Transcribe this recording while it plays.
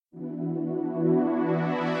Go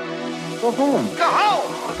home. Go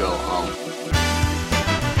home! Go home.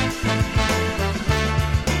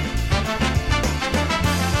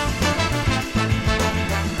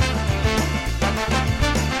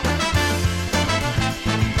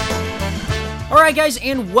 Alright guys,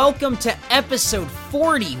 and welcome to episode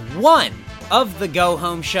 41 of the Go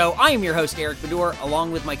Home Show. I am your host, Eric Baudour,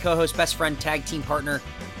 along with my co-host, best friend, tag team partner,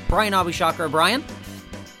 Bryan Abou Chacra. Bryan?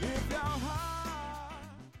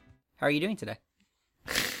 How are you doing today?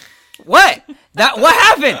 What? What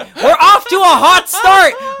happened? We're off to a hot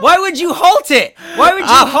start. Why would you halt it? Why would you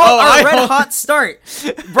halt our red hot start?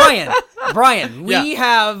 Bryan,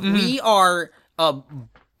 we are a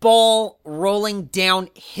ball rolling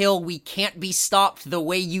downhill. We can't be stopped the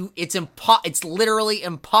way it's literally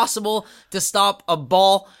impossible to stop a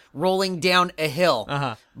ball rolling down a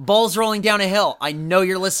hill. Balls rolling down a hill. I know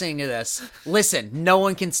you're listening to this. Listen, no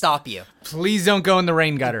one can stop you. Please don't go in the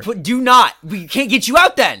rain gutter. But do not. We can't get you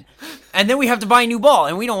out then. And then we have to buy a new ball,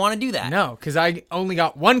 and we don't want to do that. No, because I only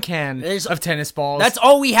got one can of tennis balls. That's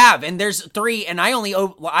all we have, and there's 3, and I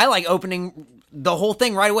like opening the whole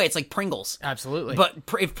thing right away. It's like Pringles. Absolutely. But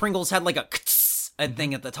if Pringles had like a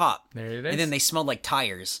thing at the top. There it is. And then they smelled like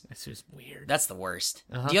tires. That's just weird. That's the worst.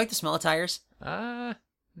 Do you like the smell of tires? I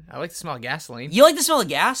like the smell of gasoline. You like the smell of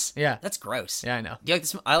gas? Yeah. That's gross. Yeah, I know. Do you like the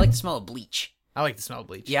smell? I like the smell of bleach. I like the smell of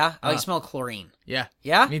bleach. Yeah? I like the smell of chlorine. Yeah.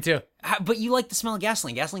 Yeah? Me too. But you like the smell of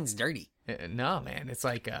gasoline. Gasoline's dirty. No, man. It's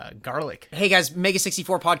like garlic. Hey guys,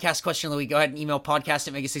 Mega64 podcast question of the week. Go ahead and email podcast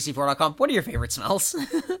at mega64.com. What are your favorite smells?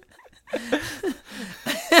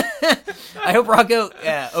 I hope Rocco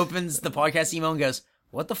opens the podcast email and goes,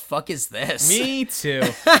 what the fuck is this? Me too.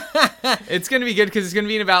 It's going to be good because it's going to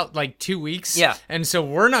be in about like 2 weeks. Yeah. And so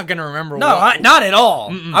we're not going to remember. Not at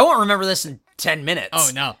all. I won't remember this in 10 minutes.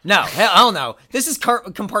 Oh, no. No, hell no. This is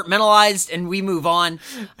compartmentalized and we move on.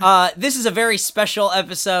 This is a very special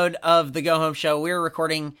episode of the Go Home Show. We're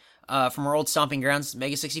recording from our old stomping grounds,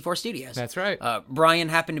 Mega64 Studios. That's right. Bryan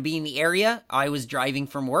happened to be in the area. I was driving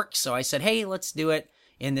from work, so I said, hey, let's do it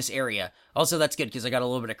in this area. Also, that's good because I got a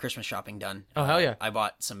little bit of Christmas shopping done. Oh, hell yeah. I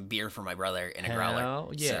bought some beer for my brother in a growler.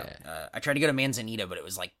 Hell yeah. So, I tried to go to Manzanita, but it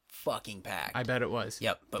was like fucking packed. I bet it was.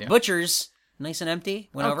 Yep. But Yeah. Butcher's, nice and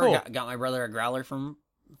empty. Went over, cool. got my brother a growler from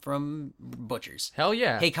Butcher's. Hell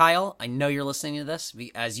yeah. Hey, Kyle, I know you're listening to this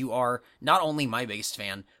as you are not only my biggest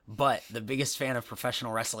fan, but the biggest fan of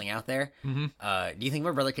professional wrestling out there. Do you think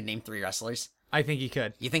my brother could name 3 wrestlers? I think he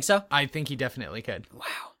could. You think so? I think he definitely could. Wow.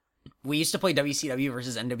 We used to play WCW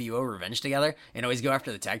versus NWO Revenge together and always go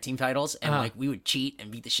after the tag team titles, and like we would cheat and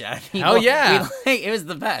beat the shit out of people. Hell yeah. It was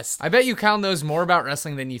the best. I bet you Kyle knows more about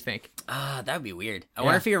wrestling than you think. That would be weird. I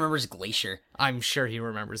wonder if he remembers Glacier. I'm sure he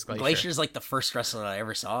remembers Glacier. Glacier's like the first wrestler I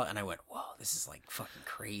ever saw, and I went, whoa, this is like fucking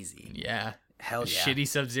crazy. Yeah. Hell yeah. Shitty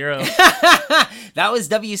Sub-Zero. That was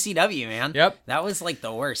WCW, man. Yep. That was like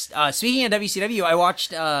the worst. Speaking of WCW,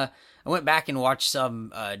 I went back and watched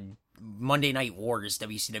some Monday Night Wars,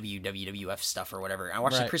 WCW, WWF stuff or whatever. I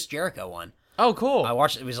watched the Chris Jericho one. Oh, cool. I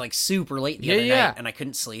watched it was like super late the other Yeah. night, and I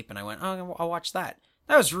couldn't sleep, and I went, oh, I'll watch that.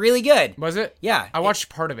 That was really good. Was it? Yeah. I watched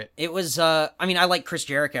part of it. It was, I like Chris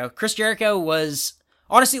Jericho. Chris Jericho was,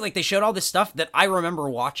 honestly, like, they showed all this stuff that I remember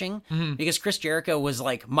watching, because Chris Jericho was,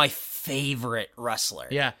 like, my favorite wrestler.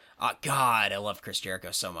 Yeah. God, I love Chris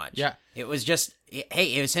Jericho so much. Yeah. It was just,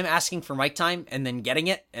 hey, it was him asking for mic time, and then getting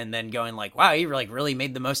it, and then going, like, wow, he, like, really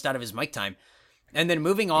made the most out of his mic time. And then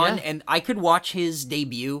moving on, and I could watch his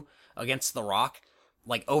debut against The Rock,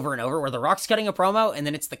 like, over and over, where The Rock's cutting a promo, and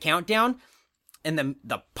then it's the countdown, and then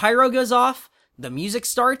the pyro goes off, the music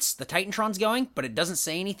starts, the Titantron's going, but it doesn't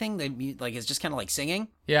say anything. It's just kind of like singing.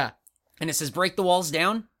 Yeah. And it says, break the walls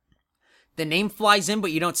down. The name flies in,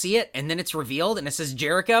 but you don't see it. And then it's revealed, and it says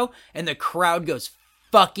Jericho, and the crowd goes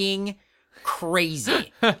fucking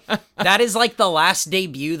crazy. That is like the last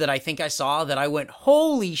debut that I think I saw that I went,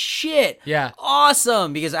 holy shit. Yeah.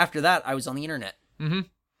 Awesome. Because after that, I was on the internet.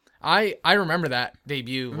 I remember that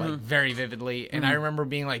debut like very vividly, and I remember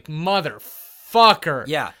being like, motherfucker.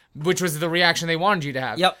 Yeah. Which was the reaction they wanted you to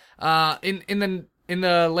have. Yep. In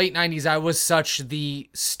the late 90s, I was such the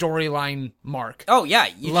storyline mark. Oh yeah,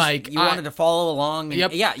 you Like, wanted to follow along. And,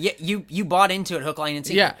 Yep. Yeah, you bought into it, hook, line, and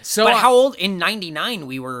sinker. Yeah, so but I- how old in '99?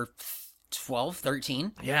 We were 12,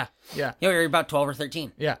 13. Yeah. Yeah, we were about 12 or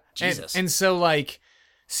 13. Yeah. Jesus. And so, like,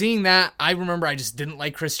 seeing that, I remember I just didn't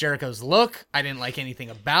like Chris Jericho's look. I didn't like anything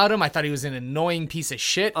about him. I thought he was an annoying piece of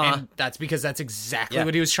shit, and that's because that's exactly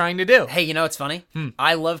what he was trying to do. Hey, you know what's funny?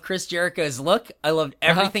 I love Chris Jericho's look. I loved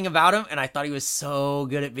everything about him, and I thought he was so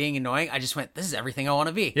good at being annoying. I just went, this is everything I want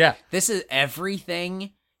to be. Yeah. This is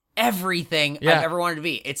everything I've Yeah. ever wanted to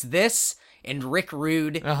be. It's this and Rick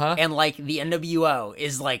Rude and like the NWO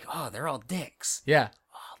is like, oh, they're all dicks. Yeah.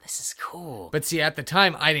 Oh, this is cool. But see, at the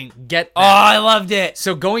time, I didn't get that. Oh, I loved it.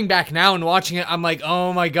 So going back now and watching it, I'm like,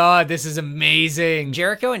 oh my God, this is amazing.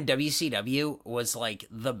 Jericho in WCW was like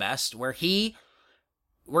the best, where he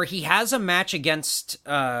has a match against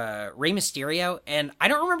Rey Mysterio, and I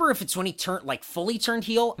don't remember if it's when he fully turned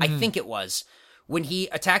heel. I think it was when he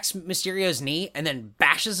attacks Mysterio's knee and then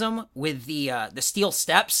bashes him with the steel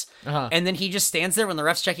steps, and then he just stands there when the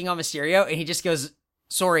ref's checking on Mysterio, and he just goes,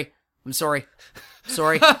 "Sorry, I'm sorry,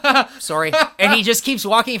 sorry, sorry," and he just keeps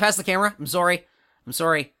walking past the camera. I'm sorry, I'm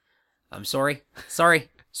sorry, I'm sorry, sorry,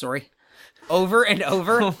 sorry. Over and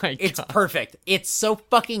over. Oh my God. It's perfect. It's so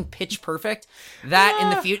fucking pitch perfect. That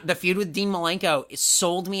and the feud with Dean Malenko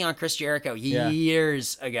sold me on Chris Jericho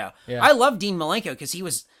years ago. Yeah. I love Dean Malenko because he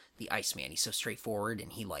was the Iceman. He's so straightforward,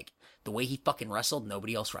 and he like the way he fucking wrestled,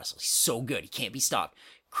 nobody else wrestles. He's so good. He can't be stopped.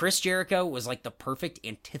 Chris Jericho was like the perfect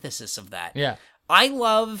antithesis of that. Yeah. I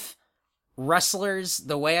love wrestlers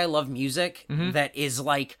the way I love music that is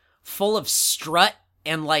like full of strut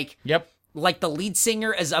and like like the lead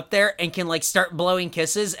singer is up there and can like start blowing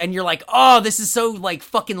kisses and you're like, oh, this is so like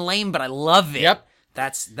fucking lame, but I love it. Yep.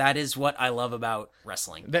 That is what I love about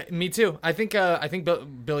wrestling. Me too. I think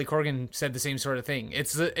Billy Corgan said the same sort of thing.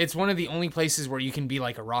 It's one of the only places where you can be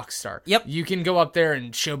like a rock star. Yep. You can go up there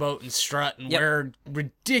and showboat and strut and wear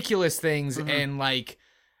ridiculous things and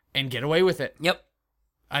get away with it. Yep.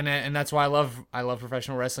 And that's why I love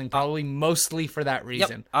professional wrestling, probably mostly for that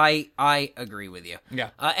reason. Yep. I agree with you.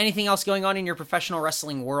 Yeah. Anything else going on in your professional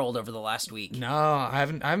wrestling world over the last week? No, I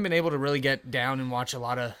haven't been able to really get down and watch a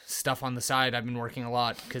lot of stuff on the side. I've been working a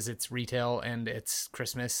lot because it's retail and it's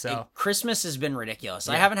Christmas. So Christmas has been ridiculous.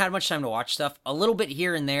 Yeah. I haven't had much time to watch stuff. A little bit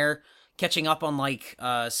here and there, catching up on like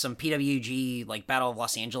some PWG like Battle of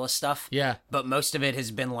Los Angeles stuff. Yeah. But most of it has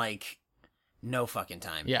been like no fucking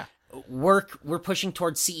time. Yeah. We're pushing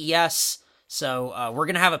towards CES, so we're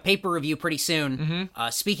gonna have a paper review pretty soon.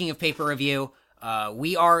 Speaking of paper review,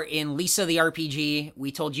 we are in Lisa the RPG.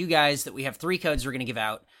 We told you guys that we have 3 codes we're gonna give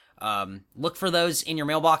out. Look for those in your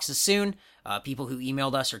mailboxes soon. People who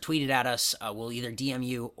emailed us or tweeted at us will either DM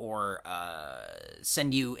you or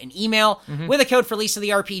send you an email with a code for Lisa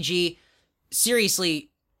the RPG.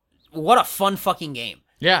 Seriously, what a fun fucking game.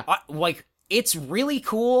 Yeah. It's really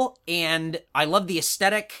cool, and I love the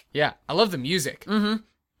aesthetic. Yeah, I love the music.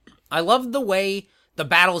 I love the way the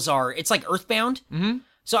battles are. It's like Earthbound.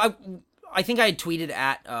 So I think I had tweeted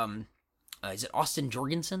at, is it Austin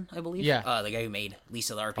Jorgensen, I believe? Yeah. The guy who made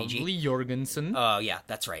Lisa the RPG. Probably Jorgensen. Yeah,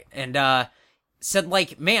 that's right. And said,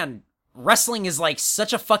 like, man, wrestling is, like,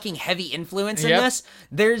 such a fucking heavy influence in this.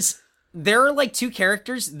 There are, like, 2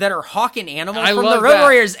 characters that are hawk and animal from the Road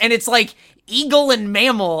Warriors, and it's, like, eagle and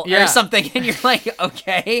mammal or something, and you're like,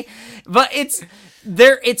 okay. But it's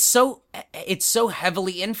so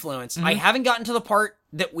heavily influenced. I haven't gotten to the part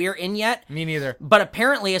that we're in yet. Me neither. But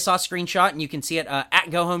apparently I saw a screenshot, and you can see it at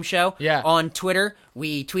Go Home Show on Twitter.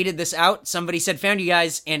 We tweeted this out. Somebody said, found you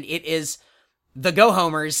guys, and it is the Go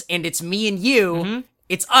Homers, and it's me and you.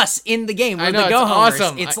 It's us in the game. We're the Go Homers.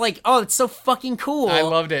 Awesome. It's like, oh, it's so fucking cool. I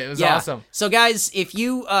loved it. It was awesome. So, guys, if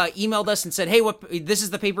you emailed us and said, hey, this is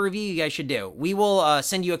the paper review you guys should do, we will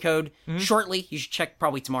send you a code shortly. You should check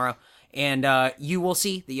probably tomorrow. And you will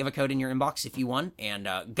see that you have a code in your inbox if you won. And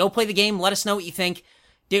go play the game. Let us know what you think.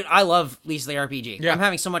 Dude, I love Lisa the RPG. Yeah. I'm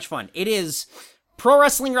having so much fun. It is pro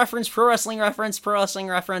wrestling reference, pro wrestling reference, pro wrestling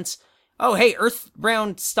reference. Oh, hey,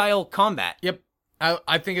 Earthbound style combat. Yep.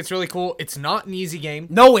 I think it's really cool. It's not an easy game.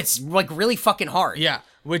 No, it's like really fucking hard. Yeah,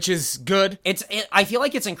 which is good. I feel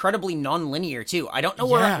like it's incredibly non-linear too. I don't know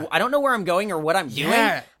where I'm going or what I'm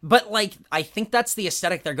doing. But like I think that's the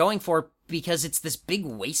aesthetic they're going for because it's this big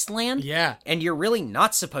wasteland. Yeah. And you're really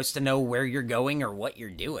not supposed to know where you're going or what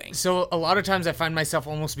you're doing. So a lot of times I find myself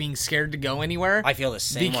almost being scared to go anywhere. I feel the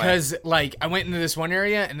same way. Because like I went into this one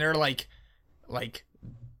area and they're like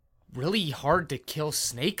really hard to kill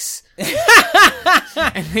snakes.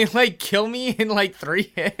 And they like kill me in like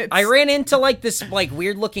 3 hits. I ran into like this like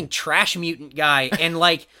weird looking trash mutant guy and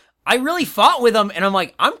like I really fought with him and I'm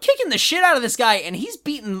like, I'm kicking the shit out of this guy and he's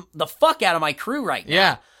beating the fuck out of my crew right now.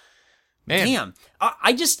 Yeah. Man. Damn.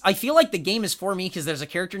 I feel like the game is for me because there's a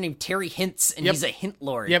character named Terry Hintz and he's a hint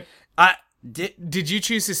lord. Yep. Did you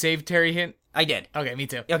choose to save Terry Hint? I did. Okay, me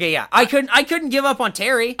too. Okay, yeah. I couldn't give up on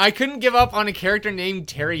Terry. I couldn't give up on a character named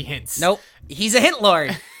Terry Hintz. Nope. He's a hint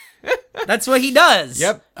lord. That's what he does.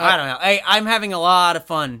 Yep. I don't know. I'm having a lot of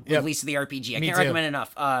fun with Lisa the RPG. I can't recommend it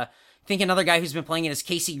enough. I think another guy who's been playing it is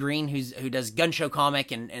Casey Green, who does Gun Show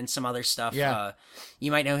Comic and some other stuff. Yeah.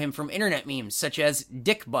 You might know him from internet memes such as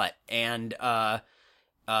Dick Butt and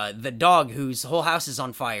the dog whose whole house is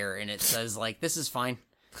on fire, and it says, like, this is fine.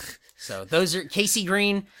 So those are Casey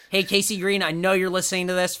Green. Hey, Casey Green, I know you're listening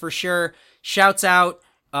to this for sure. Shouts out.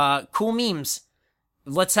 Cool memes.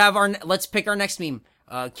 Let's pick our next meme.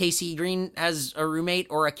 Casey Green has a roommate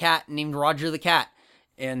or a cat named Roger the Cat.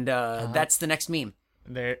 And that's the next meme.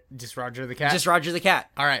 There, just Roger the Cat? Just Roger the Cat.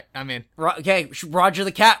 All right, I'm in. Okay, Roger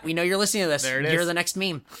the Cat, we know you're listening to this. There it is. You're the next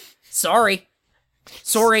meme. Sorry. I'm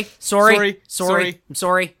sorry,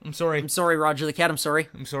 Roger the Cat, I'm sorry.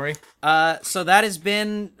 So that has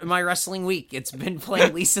been my wrestling week. It's been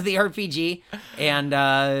playing Lisa the RPG,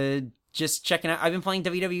 and just checking out. I've been playing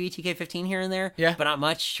WWE 2K15 here and there, but not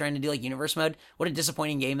much, trying to do, like, universe mode. What a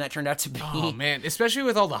disappointing game that turned out to be. Oh, man, especially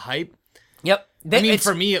with all the hype. Yep.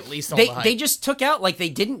 For me, at least, all the hype. They just took out, like, they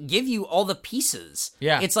didn't give you all the pieces.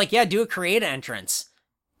 Yeah. It's like, yeah, do a create entrance.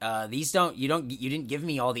 You didn't give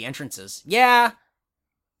me all the entrances. Yeah.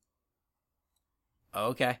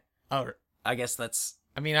 Okay. Oh, I guess that's...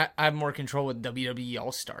 I mean, I have more control with WWE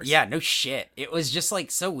All-Stars. Yeah, no shit. It was just, like,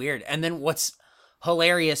 so weird. And then what's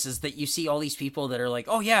hilarious is that you see all these people that are like,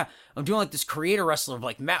 oh, yeah, I'm doing, like, this creator wrestler of,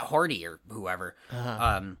 like, Matt Hardy or whoever.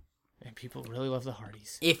 And people really love the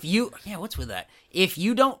Hardys. What's with that? If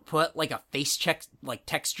you don't put, like, a face check, like,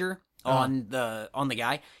 texture on the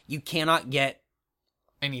guy, you cannot get...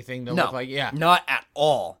 anything to look like, yeah. Not at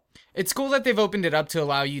all. It's cool that they've opened it up to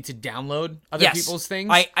allow you to download other people's things.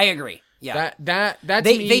 I agree. Yeah.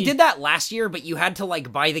 They did that last year, but you had to,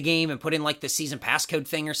 like, buy the game and put in, like, the season pass code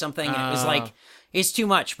thing or something. And it was like, it's too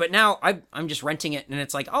much. But now I'm just renting it, and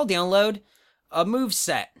it's like, I'll download a move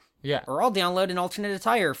set. Yeah. Or I'll download an alternate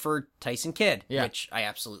attire for Tyson Kidd, yeah. Which I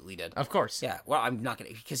absolutely did. Of course. Yeah. Well, I'm not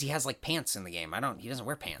going to, because he has, like, pants in the game. He doesn't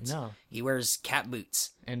wear pants. No. He wears cat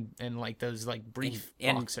boots. And like those, like, brief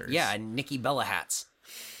boxers. Yeah, and Nikki Bella hats.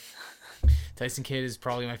 Tyson Kidd is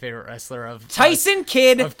probably my favorite wrestler of Tyson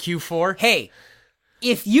Kidd of Q4. Hey,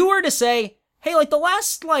 if you were to say, hey, like, the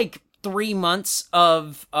last, like, 3 months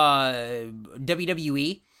of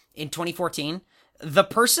WWE in 2014, the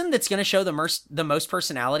person that's going to show the most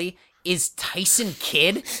personality is Tyson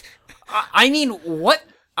Kidd. I mean, what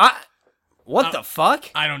the fuck?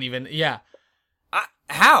 I don't even. Yeah.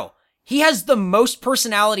 How? He has the most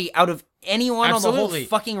personality out of anyone on the whole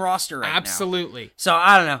fucking roster right now. Absolutely. So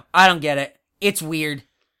I don't know. I don't get it. It's weird.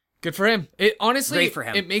 Good for him. It honestly, great for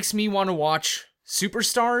him. It makes me want to watch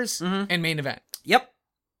Superstars and Main Event. Yep.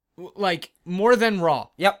 Like, more than Raw.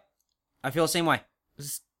 Yep. I feel the same way.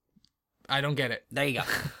 I don't get it. There you go.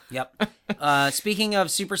 Yep. Speaking of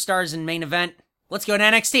Superstars and Main Event, let's go to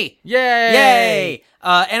NXT. Yay!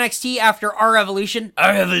 NXT after our evolution.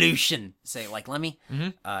 Say it like Lemmy.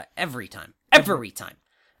 Every time.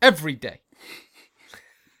 Every day.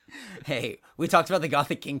 Hey, we talked about the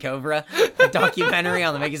Gothic King Cobr documentary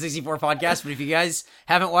on the Mega 64 podcast, but if you guys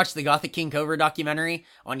haven't watched the Gothic King Cobr documentary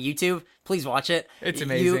on YouTube, please watch it. It's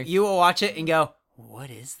amazing. You will watch it and go, what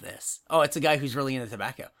is this? Oh, it's a guy who's really into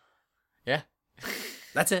tobacco. Yeah.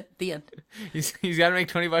 That's it. The end. He's got to make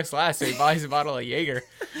 $20 last, so he buys a bottle of Jaeger.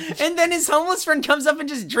 And then his homeless friend comes up and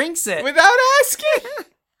just drinks it. Without asking.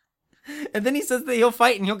 And then he says that he'll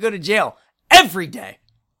fight and he'll go to jail every day.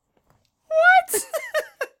 What?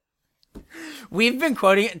 We've been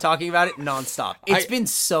quoting it and talking about it nonstop. It's been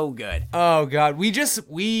so good. Oh, God.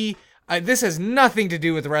 This has nothing to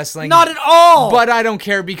do with wrestling. Not at all! But I don't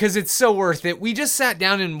care because it's so worth it. We just sat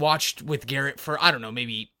down and watched with Garrett for, I don't know,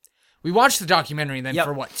 maybe... We watched the documentary and then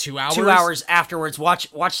for what, 2 hours? 2 hours afterwards,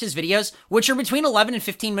 watched his videos, which are between 11 and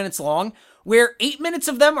 15 minutes long, where 8 minutes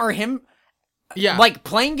of them are him like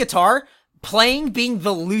playing guitar, being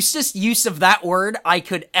the loosest use of that word I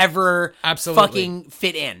could ever fucking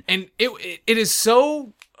fit in. And it is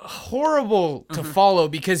so horrible to follow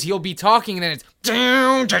because he'll be talking and then it's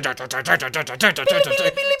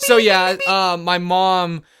so yeah, my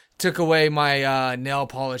mom took away my nail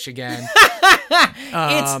polish again.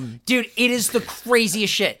 Dude, it is the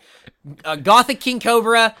craziest shit. Gothic King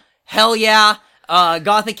Cobr, hell yeah.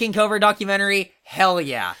 Gothic King Cobr documentary, hell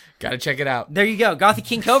yeah. Gotta check it out. There you go. Gothic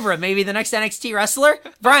King Cobr, maybe the next NXT wrestler.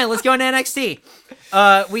 Bryan, let's go into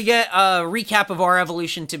NXT. We get a recap of our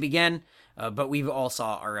evolution to begin, but we all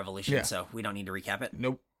saw our evolution, so we don't need to recap it.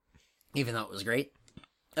 Nope. Even though it was great.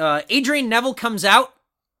 Adrian Neville comes out.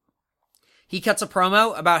 He cuts a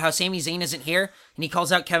promo about how Sami Zayn isn't here, and he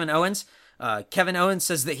calls out Kevin Owens. Kevin Owens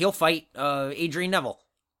says that he'll fight Adrian Neville.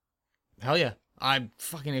 Hell yeah. I'm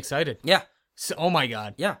fucking excited. Yeah. So, oh my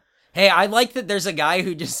God. Yeah. Hey, I like that there's a guy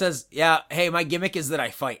who just says, yeah, hey, my gimmick is that I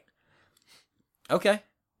fight. Okay.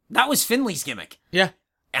 That was Finley's gimmick. Yeah.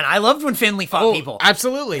 And I loved when Finley fought people.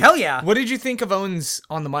 Absolutely. Hell yeah. What did you think of Owens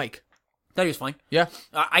on the mic? Thought he was fine. Yeah.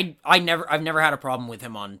 I've never had a problem with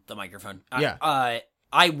him on the microphone. Yeah.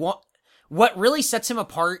 What really sets him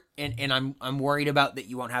apart, and I'm worried about that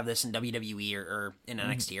you won't have this in WWE or in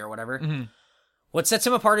NXT or whatever. Mm-hmm. What sets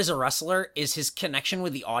him apart as a wrestler is his connection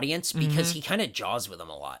with the audience, because he kind of jaws with them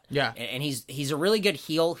a lot. Yeah. And he's a really good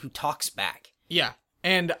heel who talks back. Yeah.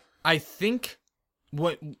 And I think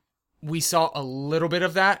what we saw a little bit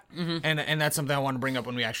of that, and that's something I want to bring up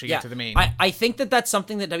when we actually get to the main. I think that's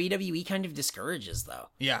something that WWE kind of discourages, though.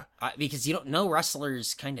 Yeah. Because you don't know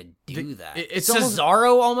wrestlers kind of do that. It's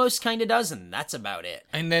Cesaro almost kind of does, and that's about it.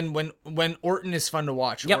 And then when Orton is fun to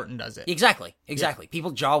watch, Orton does it. Exactly. Yeah.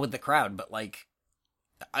 People jaw with the crowd, but like,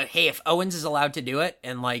 hey, if Owens is allowed to do it,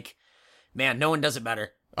 and like, man, no one does it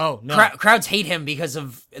better. Oh, no. Crowds hate him because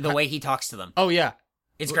of the way he talks to them. Oh, yeah.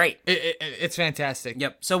 It's great. It's fantastic.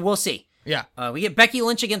 Yep. So we'll see. Yeah. We get Becky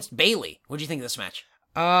Lynch against Bayley. What do you think of this match?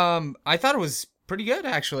 I thought it was pretty good,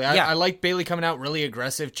 actually. I like Bayley coming out really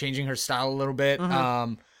aggressive, changing her style a little bit.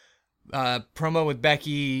 Promo with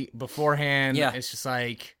Becky beforehand. Yeah. It's just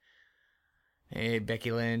like, hey,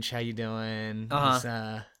 Becky Lynch, how you doing? You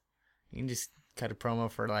can just cut a promo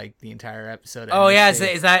for like the entire episode. Oh yeah,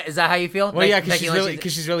 is that how you feel? Well, yeah, because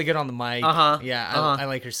she's really good on the mic. Yeah, I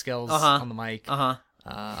like her skills on the mic. So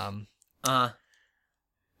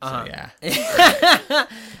yeah.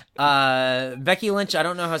 Becky Lynch, I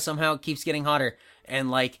don't know how somehow keeps getting hotter, and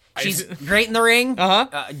like she's great in the ring.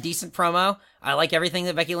 Decent promo. I like everything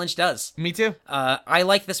that Becky Lynch does. Me too. I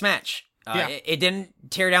like this match. Yeah. It didn't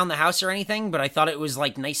tear down the house or anything, but I thought it was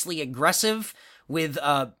like nicely aggressive with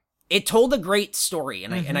it told a great story,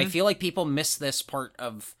 and I feel like people miss this part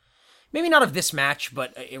of, maybe not of this match,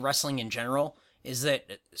 but wrestling in general, is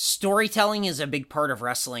that storytelling is a big part of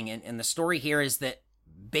wrestling, and the story here is that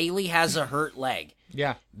Bayley has a hurt leg.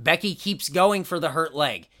 Yeah. Becky keeps going for the hurt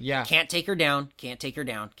leg. Yeah. Can't take her down, can't take her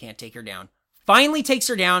down, can't take her down. Finally takes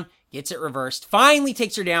her down, gets it reversed, finally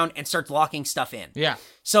takes her down, and starts locking stuff in. Yeah.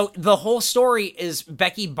 So the whole story is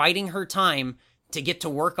Becky biding her time to get to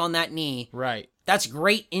work on that knee. Right. That's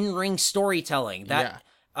great in-ring storytelling.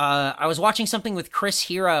 I was watching something with Chris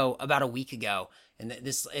Hero about a week ago, and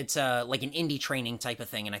it's like an indie training type of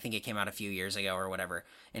thing, and I think it came out a few years ago or whatever.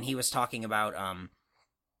 And he was talking about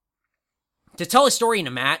to tell a story in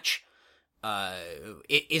a match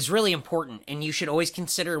it is really important, and you should always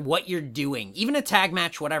consider what you're doing. Even a tag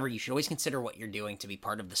match, whatever, you should always consider what you're doing to be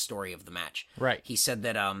part of the story of the match. Right. He said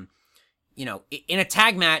that in a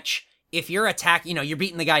tag match, if you're you're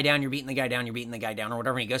beating the guy down, you're beating the guy down, you're beating the guy down, or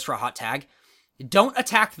whatever, and he goes for a hot tag, don't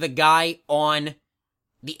attack the guy on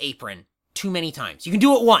the apron too many times. You can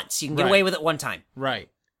do it once. You can get away with it one time. Right.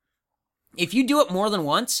 If you do it more than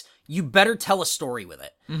once, you better tell a story with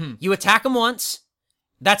it. Mm-hmm. You attack him once,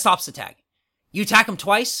 that stops the tag. You attack him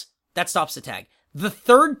twice, that stops the tag. The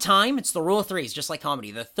third time, it's the rule of threes, just like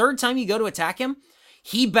comedy. The third time you go to attack him,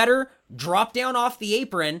 he better drop down off the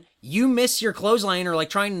apron. You miss your clothesline or like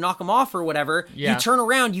trying to knock him off or whatever. Yeah. You turn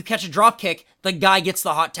around, you catch a drop kick, the guy gets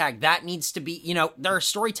the hot tag. That needs to be, there are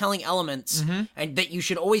storytelling elements and that you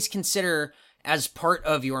should always consider as part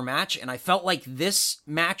of your match. And I felt like this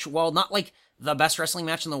match, while not like the best wrestling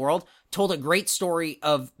match in the world, told a great story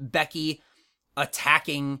of Becky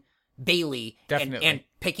attacking Bayley and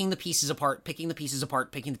picking the pieces apart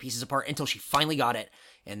until she finally got it.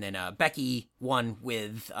 And then Becky won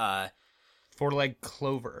with four-leg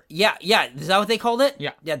clover. Yeah. Is that what they called it?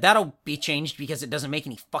 Yeah. Yeah, that'll be changed because it doesn't make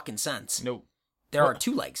any fucking sense. Nope. There are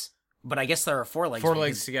 2 legs, but I guess there are 4 legs. 4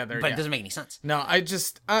 legs together, but it doesn't make any sense. No, I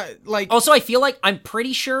just like. Also, I feel like I'm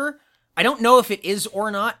pretty sure. I don't know if it is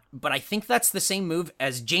or not, but I think that's the same move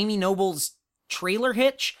as Jamie Noble's trailer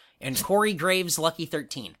hitch and Corey Graves' Lucky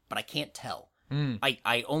 13, but I can't tell.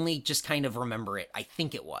 I only just kind of remember it. I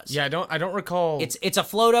think it was. Yeah, I don't recall. It's a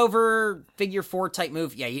float over figure 4 type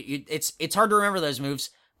move. Yeah, it's hard to remember those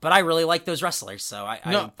moves, but I really like those wrestlers. So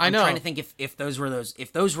I'm know. trying to think if those were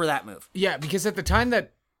that move. Yeah, because at the time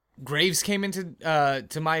that Graves came into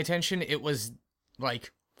to my attention, it was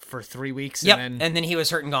like for 3 weeks. Yep, and then he was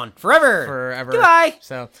hurt and gone forever. Goodbye.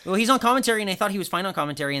 So he's on commentary, and I thought he was fine on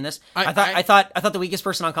commentary in this. I thought the weakest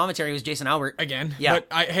person on commentary was Jason Albert again. Yeah, but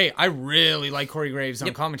I really like Corey Graves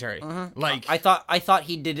on commentary. Like I thought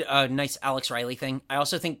he did a nice Alex Riley thing. I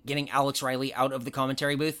also think getting Alex Riley out of the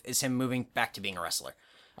commentary booth is him moving back to being a wrestler.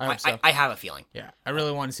 I hope so. I have a feeling. Yeah, I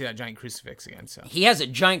really want to see that giant crucifix again. So he has a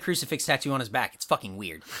giant crucifix tattoo on his back. It's fucking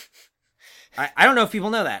weird. I don't know if people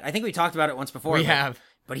know that. I think we talked about it once before. We have.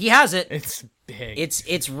 But he has it. It's big.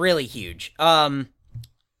 It's really huge. The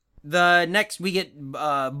next we get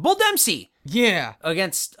Bull Dempsey. Yeah.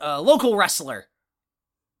 Against a local wrestler.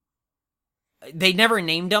 They never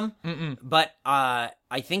named him, but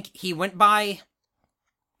I think he went by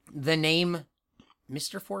the name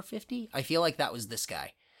Mr. 450. I feel like that was this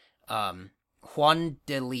guy. Juan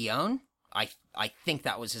de Leon. I think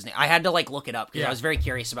that was his name. I had to look it up because I was very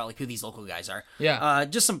curious about who these local guys are. Yeah.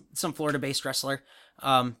 Just some Florida based wrestler.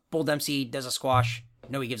 Bull Dempsey does a squash.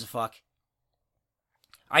 No, he gives a fuck.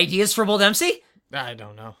 Ideas for Bull Dempsey? I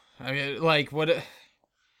don't know. I mean, what?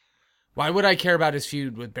 Why would I care about his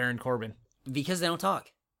feud with Baron Corbin? Because they don't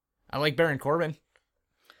talk. I like Baron Corbin.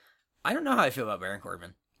 I don't know how I feel about Baron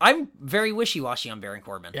Corbin. I'm very wishy-washy on Baron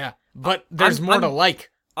Corbin. Yeah, but there's more to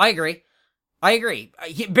like. I agree.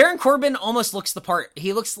 Baron Corbin almost looks the part.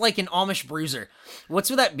 He looks like an Amish bruiser. What's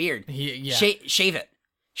with that beard? Shave it.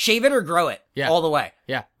 Shave it or grow it. Yeah. All the way.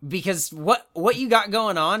 Yeah. Because what you got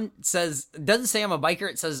going on doesn't say I'm a biker.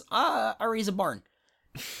 It says, I raise a barn.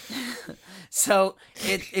 So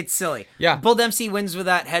it's silly. Yeah. Bull Dempsey wins with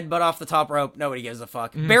that headbutt off the top rope. Nobody gives a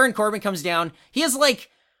fuck. Mm-hmm. Baron Corbin comes down. He has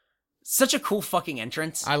such a cool fucking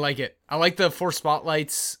entrance. I like it. I like the 4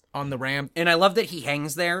 spotlights on the ramp. And I love that he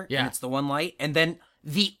hangs there. Yeah. And it's the one light. And then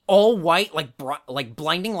the all white,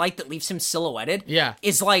 blinding light that leaves him silhouetted. Yeah.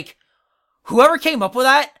 Is whoever came up with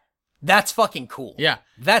that, that's fucking cool. Yeah.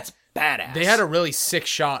 That's badass. They had a really sick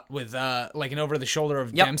shot with an over the shoulder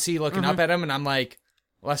of Dempsey looking up at him, and I'm like,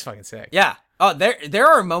 well, that's fucking sick. Yeah. Oh, there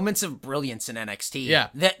are moments of brilliance in NXT. Yeah.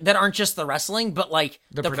 That aren't just the wrestling, but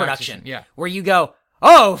the production. Yeah. Where you go,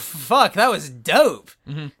 oh, fuck, that was dope.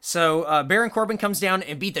 Mm-hmm. So Baron Corbin comes down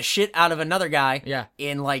and beat the shit out of another guy. Yeah.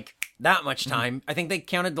 In that much time. Mm-hmm. I think they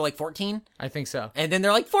counted to 14. I think so. And then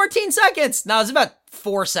they're 14 seconds. No, it was about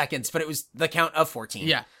 4 seconds, but it was the count of 14.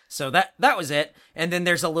 Yeah. So that was it. And then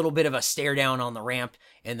there's a little bit of a stare down on the ramp,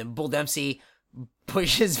 and then Bull Dempsey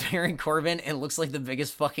pushes Baron Corbin and looks like the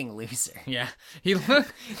biggest fucking loser. Yeah. He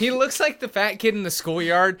looks like the fat kid in the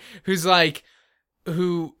schoolyard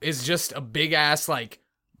who is just a big ass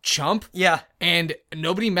chump. Yeah. And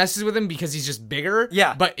nobody messes with him because he's just bigger.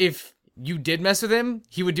 Yeah. But if you did mess with him,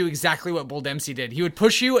 he would do exactly what Bull Dempsey did. He would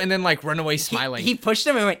push you and then run away smiling. He pushed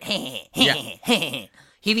him and went, hey, hey, hey.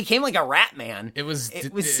 He became a rat man. It was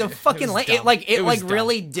so fucking lame. It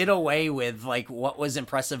really did away with what was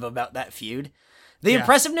impressive about that feud. The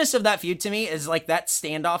impressiveness of that feud to me is that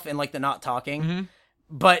standoff and the not talking. Mm-hmm.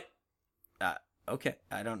 But okay,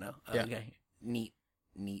 I don't know. Yeah. Okay, neat.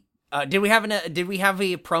 Did we have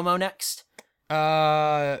a promo next?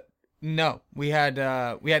 No, we had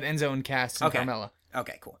Enzo and Cass and Carmella.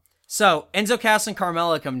 Okay, cool. So Enzo, Cass, and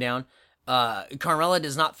Carmella come down. Carmella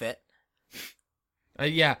does not fit.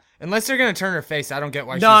 Yeah, unless they're gonna turn her face, I don't get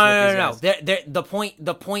why. No.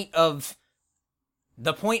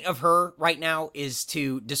 The point of her right now is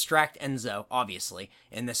to distract Enzo. Obviously,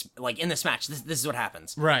 in this match, this is what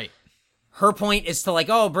happens. Right. Her point is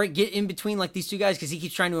to get in between these two guys because he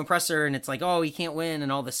keeps trying to impress her, and it's oh, he can't win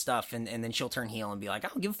and all this stuff, and then she'll turn heel and be like, I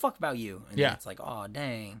don't give a fuck about you. And then it's oh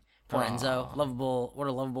dang, poor Enzo, lovable, what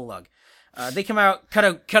a lovable lug. They come out, cut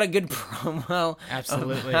a good promo.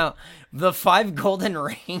 Absolutely. About the 5 golden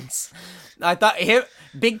rings. I thought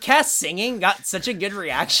Big Cass singing got such a good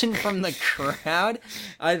reaction from the crowd.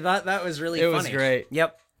 I thought that was really funny. It was great.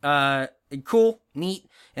 Yep. Cool, neat.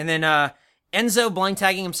 And then Enzo blind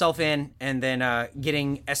tagging himself in, and then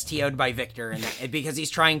getting STO'd by Victor, and because he's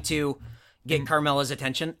trying to get Carmella's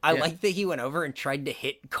attention. I like that he went over and tried to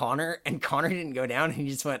hit Connor, and Connor didn't go down, and he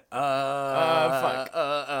just went, fuck.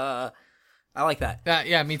 I like that.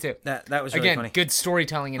 Yeah, me too. That was really funny. Good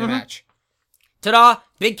storytelling in a match. Ta-da!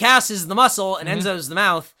 Big Cass is the muscle, and Enzo's the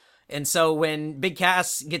mouth. And so when Big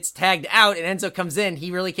Cass gets tagged out and Enzo comes in,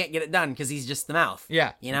 he really can't get it done because he's just the mouth.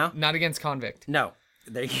 Yeah. You know? Not against Convict. No.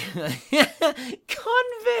 There you go.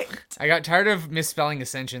 Convict! I got tired of misspelling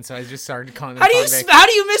Ascension, so I just started calling him Convict. How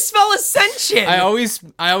do you misspell Ascension? I always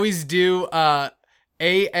do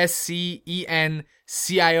ASCENCION.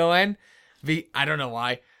 I don't know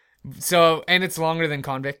why. So, and it's longer than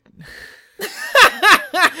Convict.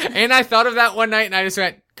 And I thought of that one night, and I just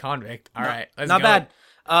went, Convict. All right, let's go. Not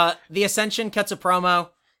bad. The Ascension cuts a promo,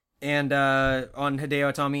 and on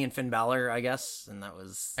Hideo Itami and Finn Balor, I guess, and that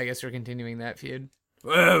was... I guess we're continuing that feud.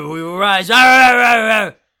 We will rise.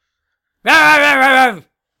 They're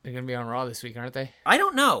going to be on Raw this week, aren't they? I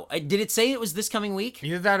don't know. Did it say it was this coming week?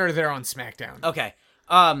 Either that or they're on SmackDown. Okay.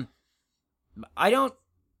 I don't...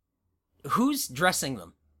 Who's dressing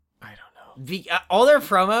them? I don't know. All their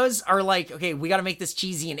promos are okay, we got to make this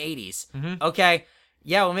cheesy in 80s. Mm-hmm. Okay,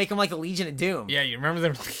 yeah, we'll make them like the Legion of Doom. Yeah, you remember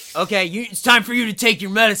them? Okay, it's time for you to take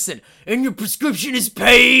your medicine, and your prescription is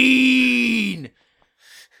pain!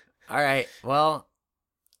 All right, well,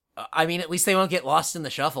 I mean, at least they won't get lost in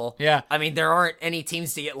the shuffle. Yeah. I mean, there aren't any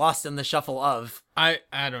teams to get lost in the shuffle of. I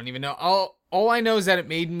don't even know. all I know is that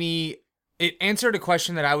it answered a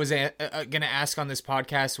question that I was going to ask on this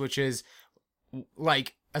podcast, which is,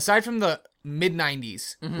 like, aside from the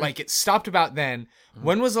mid-90s, like, it stopped about then,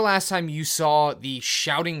 when was the last time you saw the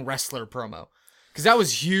shouting wrestler promo? Because that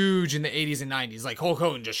was huge in the 80s and 90s. Like, Hulk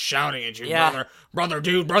Hogan just shouting at you, brother,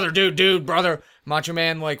 dude, brother. Macho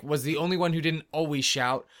Man, like, was the only one who didn't always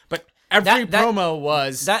shout. But every promo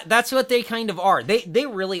was... That's what they kind of are. They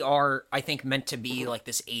really are, I think, meant to be, like,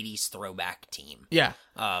 this 80s throwback team. Yeah.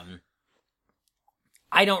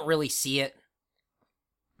 I don't really see it,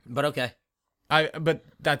 but okay. But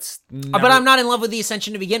that's never... But I'm not in love with the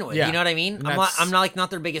Ascension to begin with. Yeah. You know what I mean? I'm not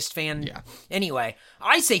their biggest fan. Yeah. Anyway,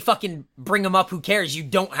 I say fucking bring them up. Who cares? You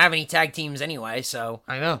don't have any tag teams anyway, so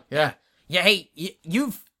I know. Yeah. Yeah. Hey,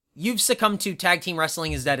 you've succumbed to tag team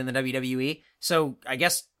wrestling is dead in the WWE. So I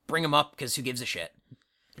guess bring them up because who gives a shit?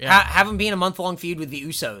 Yeah. Have them be in a month-long feud with the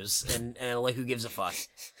Usos and like who gives a fuck?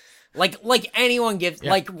 Like anyone gives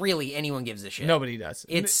like really anyone gives a shit. Nobody does.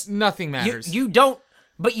 It's nothing matters. You don't.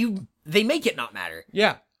 But they make it not matter.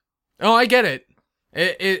 Yeah. Oh, I get it.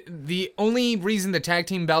 The only reason the tag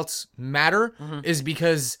team belts matter is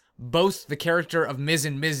because both the character of Miz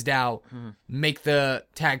and Mizdow make the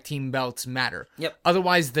tag team belts matter. Yep.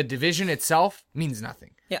 Otherwise, the division itself means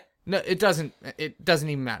nothing. Yeah. No, it doesn't. It doesn't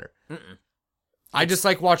even matter. I just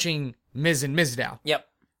like watching Miz and Mizdow. Yep.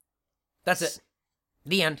 That's it.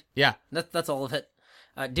 The end. Yeah. That's all of it.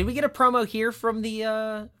 Did we get a promo here from the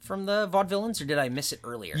Vaudevillains, or did I miss it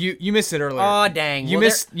earlier? You missed it earlier. Oh dang! You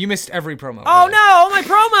missed every promo. Oh really. No! All my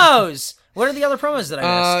promos. What are the other promos that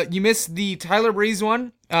I missed? You missed the Tyler Breeze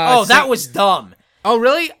one. That was dumb. Oh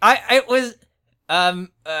really? It was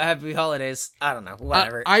Happy Holidays. I don't know.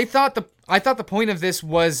 Whatever. I thought the point of this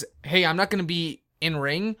was, hey, I'm not going to be in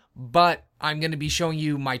ring, but I'm going to be showing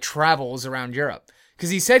you my travels around Europe. Because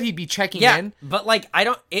he said he'd be checking in. But like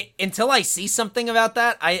until I see something about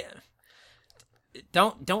that, I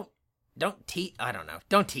don't tease. I don't know.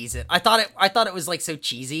 Don't tease it. I thought it was like so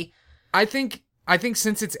cheesy. I think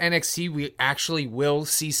since it's NXT, we actually will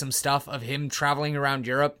see some stuff of him traveling around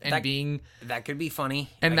Europe and being that could be funny.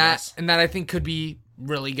 And that I think could be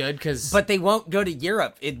really good but they won't go to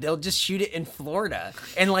Europe. They'll just shoot it in Florida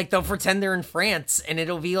and like they'll pretend they're in France and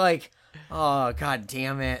it'll be like, oh god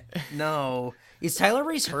damn it, no. Is Tyler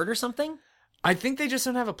Breeze hurt or something? I think they just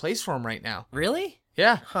don't have a place for him right now. Really?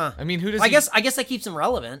 Yeah. Huh. I mean, who does I guess that keeps him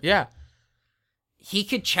relevant. Yeah. He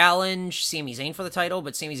could challenge Sami Zayn for the title,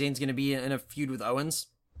 but Sami Zayn's going to be in a feud with Owens.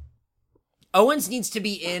 Owens needs to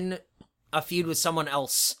be in a feud with someone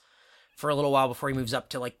else for a little while before he moves up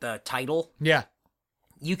to like the title. Yeah.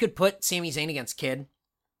 You could put Sami Zayn against Kidd.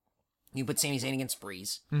 You put Sami Zayn against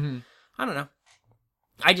Breeze. Mm-hmm. I don't know.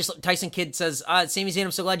 Tyson Kidd says, Sami Zayn,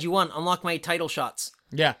 I'm so glad you won. Unlock my title shots.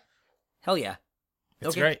 Yeah. Hell yeah.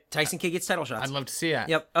 It's great. Tyson Kidd gets title shots. I'd love to see that.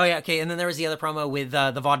 Yep. Oh yeah, okay. And then there was the other promo with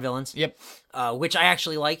the Vaudevillains. Yep. Which I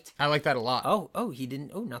actually liked. I like that a lot. He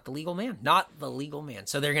didn't. Oh, not the legal man. Not the legal man.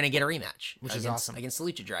 So they're going to get a rematch. Which is awesome. Against the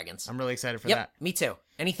Lucha Dragons. I'm really excited for that. Me too.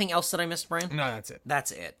 Anything else that I missed, Brian? No, that's it.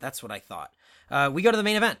 That's it. That's what I thought. We go to the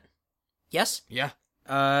main event. Yes? Yeah.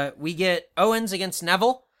 We get Owens against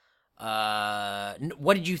Neville.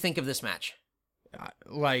 What did you think of this match?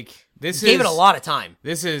 Gave it a lot of time.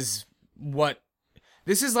 This is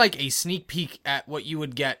like a sneak peek at what you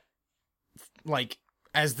would get, like,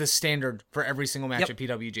 as the standard for every single match at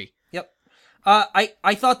PWG. Yep.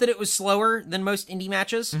 I thought that it was slower than most indie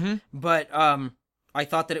matches, but I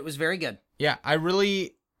thought that it was very good. Yeah, I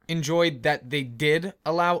really enjoyed that they did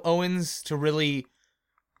allow Owens to really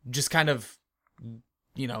just kind of,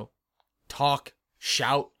 talk,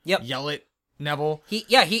 shout, yell at Neville. He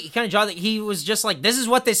kind of jawed that he was just like, this is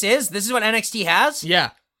what this is. This is what NXT has. Yeah.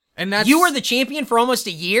 And that's, you were the champion for almost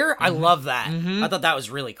a year. I love that. I thought that was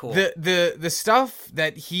really cool. The stuff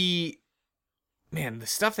that he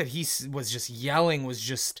was just yelling was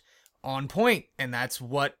just on point, and that's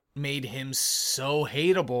what made him so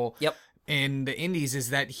hateable. Yep. In the indies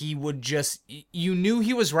is that he would just, you knew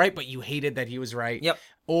he was right, but you hated that he was right. Yep.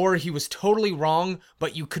 Or he was totally wrong,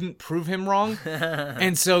 but you couldn't prove him wrong.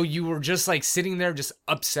 And so you were just like sitting there just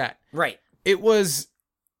upset. Right.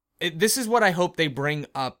 This is what I hope they bring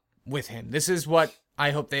up with him. This is what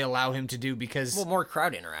I hope they allow him to do because... Well, more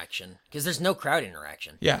crowd interaction. Because there's no crowd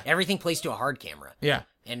interaction. Yeah. Everything plays to a hard camera. Yeah.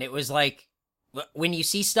 And it was like, when you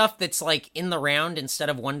see stuff that's like in the round instead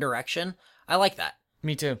of one direction, I like that.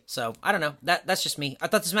 Me too. So, I don't know. That's just me. I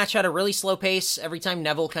thought this match had a really slow pace. Every time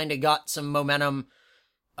Neville kind of got some momentum,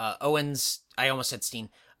 Owens, I almost said Steen,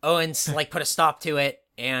 Owens like put a stop to it.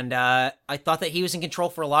 And I thought that he was in control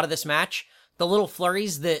for a lot of this match. the little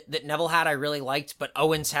flurries that Neville had, I really liked, but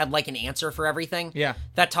Owens had like an answer for everything. Yeah.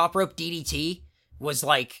 That top rope DDT was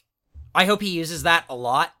like, I hope he uses that a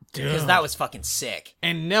lot because that was fucking sick.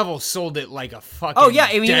 And Neville sold it like a fucking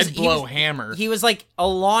dead blow hammer. He was like a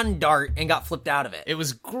lawn dart and got flipped out of it. It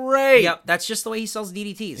was great. Yep, that's just the way he sells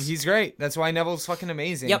DDTs. He's great. That's why Neville's fucking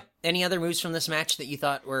amazing. Yep. Any other moves from this match that you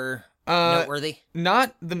thought were noteworthy?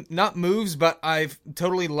 Not moves, but I've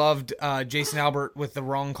totally loved Jason Albert with the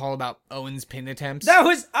wrong call about Owens' pin attempts. That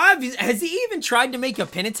was obvious. Has he even tried to make a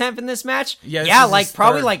pin attempt in this match? Yeah, like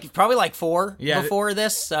probably like 4 before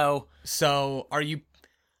this. So are you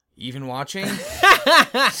even watching?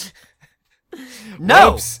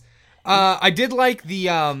 No. Whoops. I did like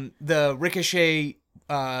the Ricochet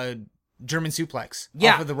German suplex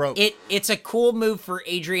off of the rope. It's a cool move for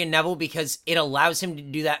Adrian Neville because it allows him to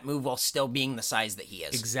do that move while still being the size that he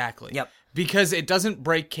is. Exactly. Yep. Because it doesn't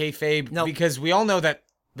break kayfabe. Nope. Because we all know that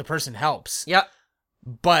the person helps. Yep.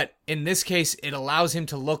 But in this case, it allows him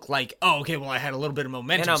to look like, oh, okay, well, I had a little bit of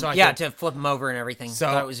momentum. To flip him over and everything. So,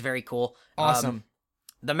 I thought it was very cool. Awesome.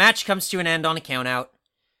 The match comes to an end on a count out.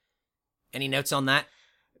 Any notes on that?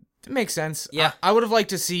 It makes sense. Yeah. I would have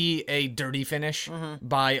liked to see a dirty finish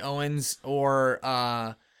by Owens or,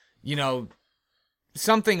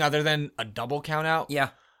 something other than a double count out. Yeah.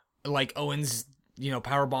 Like Owens,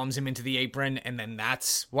 power bombs him into the apron, and then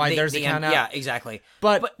that's why there's the count out. Yeah, exactly.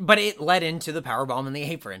 But it led into the power bomb in the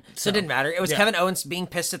apron. So it didn't matter. It was Kevin Owens being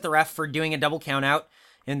pissed at the ref for doing a double count out,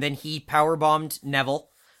 and then he power bombed Neville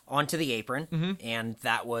onto the apron, and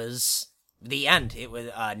that was the end. It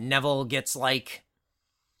was Neville gets like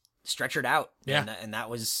stretchered out, and that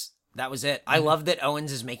was it. I love that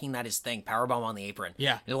Owens is making that his thing, powerbomb on the apron.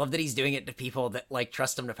 Yeah, I love that he's doing it to people that like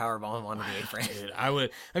trust him to powerbomb him onto the apron.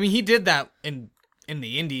 Dude, he did that in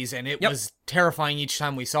the Indies, and it was terrifying each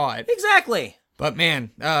time we saw it. Exactly. But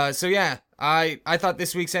man, I thought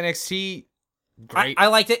this week's NXT great. I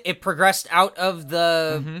liked it. It progressed out of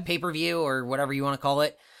the pay-per-view or whatever you want to call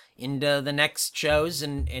it into the next shows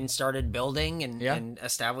and started building and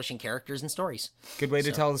establishing characters and stories. Good way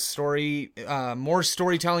to tell the story. More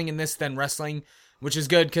storytelling in this than wrestling, which is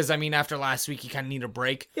good because after last week you kind of need a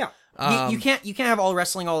break. Yeah, you can't have all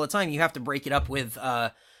wrestling all the time. You have to break it up with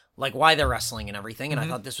like why they're wrestling and everything. And I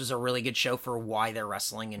thought this was a really good show for why they're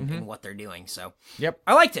wrestling and what they're doing. So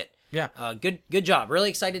I liked it. Yeah, good job. Really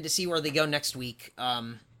excited to see where they go next week.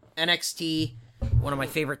 NXT, one of my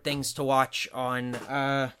favorite things to watch on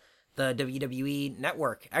the WWE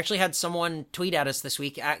network. I actually had someone tweet at us this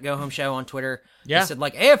week at Go Home Show on Twitter. Yeah. They said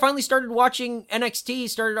like, hey, I finally started watching NXT,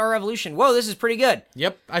 started our evolution. Whoa, this is pretty good.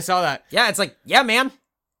 Yep, I saw that. Yeah, it's like, yeah, man.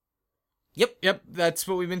 Yep, that's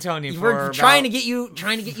what we've been telling you We're trying to get you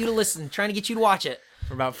to listen, trying to get you to watch it.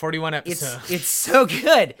 For about 41 episodes. It's so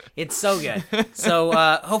good. It's so good. So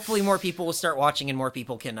hopefully more people will start watching and more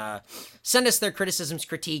people can send us their criticisms,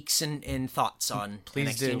 critiques, and thoughts on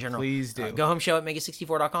NXT in general. Please do. GoHomeShow at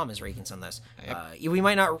mega64.com is where you can send those. We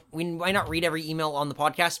might not read every email on the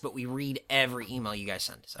podcast, but we read every email you guys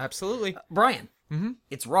send. So. Absolutely. Brian,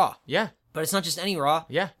 it's Raw. Yeah. But it's not just any Raw.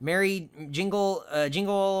 Yeah. Merry Jingle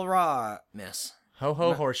Raw, miss. Ho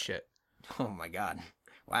horse shit. Oh my God.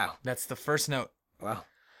 Wow. That's the first note. Wow.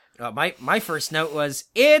 My first note was,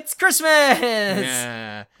 it's Christmas!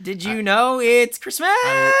 Yeah. Did you know it's Christmas?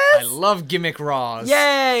 I love gimmick Raws.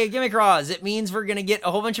 Yay, gimmick Raws. It means we're going to get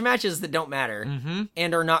a whole bunch of matches that don't matter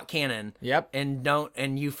and are not canon. Yep.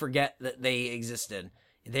 And you forget that they existed.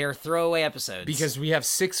 They're throwaway episodes. Because we have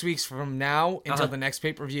 6 weeks from now until the next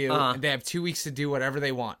pay-per-view, and they have 2 weeks to do whatever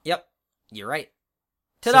they want. Yep. You're right.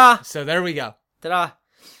 Ta-da! So there we go. Ta-da.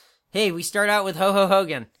 Hey, we start out with Ho Ho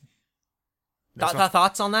Hogan.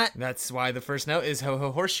 Thoughts on that? That's why the first note is ho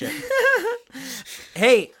ho horse shit.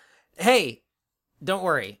 Hey, don't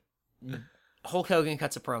worry. Hulk Hogan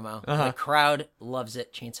cuts a promo. The crowd loves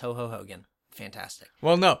it. Chants Ho Ho Hogan. Fantastic.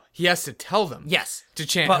 Well, no, he has to tell them. Yes, to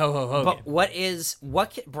chant Ho Ho Hogan.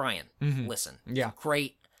 But Brian? Listen. Yeah.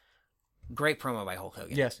 Great promo by Hulk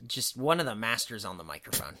Hogan. Yes. Just one of the masters on the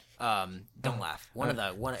microphone. Don't laugh.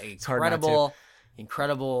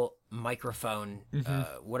 Incredible microphone.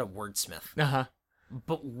 What a wordsmith.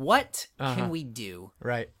 But what can we do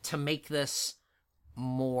to make this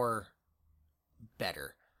more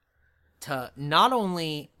better? To not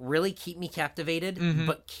only really keep me captivated,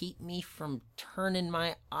 but keep me from turning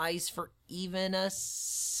my eyes for even a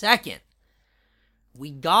second.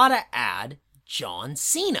 We gotta add John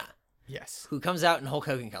Cena. Yes. Who comes out in Hulk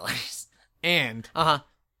Hogan colors. And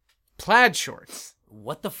plaid shorts.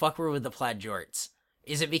 What the fuck were with the plaid jorts?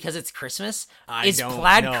 Is it because it's Christmas? Is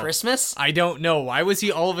plaid Christmas? I don't know. Why was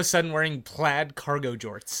he all of a sudden wearing plaid cargo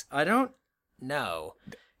jorts? I don't know.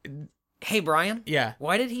 Hey, Brian. Yeah.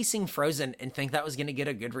 Why did he sing Frozen and think that was going to get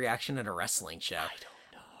a good reaction at a wrestling show? I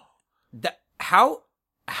don't know. How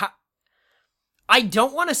I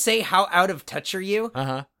don't want to say how out of touch are you,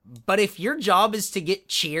 but if your job is to get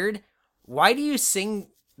cheered, why do you sing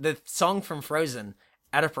the song from Frozen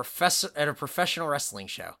at a professional wrestling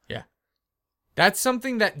show? Yeah. That's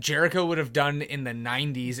something that Jericho would have done in the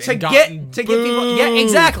 90s to and get gotten people. Yeah,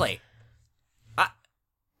 exactly.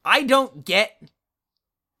 I don't get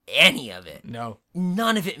any of it. No.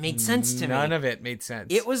 None of it made sense to me. None of it made sense.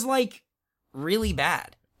 It was like really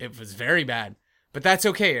bad. It was very bad. But that's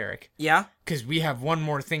okay, Eric. Yeah? Because we have one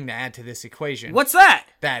more thing to add to this equation. What's that?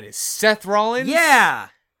 That is Seth Rollins. Yeah.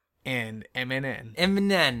 And Eminem.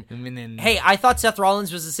 Eminem. Hey, I thought Seth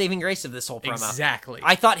Rollins was the saving grace of this whole promo. Exactly.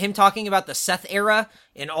 I thought him talking about the Seth era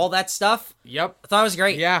and all that stuff. Yep. I thought it was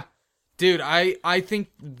great. Yeah. Dude, I think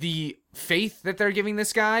the faith that they're giving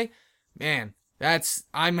this guy, man,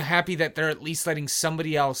 I'm happy that they're at least letting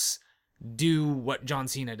somebody else do what John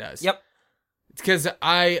Cena does. Yep. Because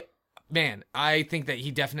I think that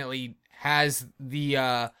he definitely has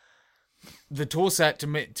the tool set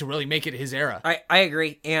to really make it his era. I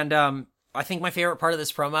agree. And I think my favorite part of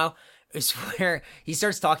this promo is where he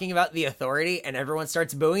starts talking about the Authority and everyone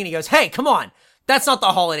starts booing and he goes, "Hey, come on. That's not the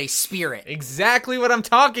holiday spirit." Exactly what I'm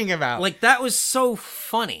talking about. Like, that was so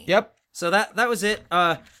funny. Yep. So that was it.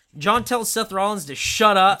 John tells Seth Rollins to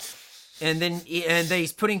shut up, and then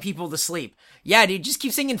he's putting people to sleep. Yeah, dude, just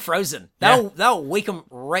keep singing Frozen. That'll wake him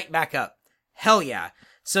right back up. Hell yeah.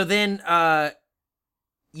 So then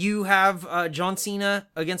you have John Cena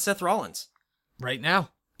against Seth Rollins. Right now.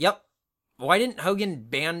 Yep. Why didn't Hogan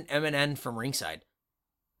ban MNN from ringside?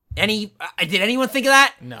 Did anyone think of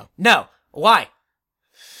that? No. Why?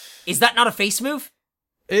 Is that not a face move?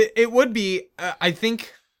 It would be. I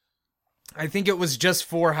think it was just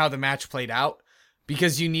for how the match played out,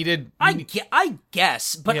 because you needed. I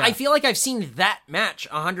guess, but Yeah. I feel like I've seen that match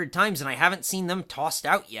 100 times, and I haven't seen them tossed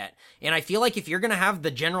out yet. And I feel like if you're gonna have the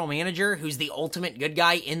general manager, who's the ultimate good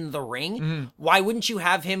guy in the ring, why wouldn't you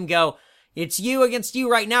have him go, "It's you against you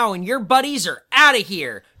right now, and your buddies are out of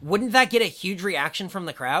here"? Wouldn't that get a huge reaction from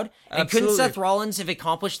the crowd? And Absolutely. couldn't Seth Rollins have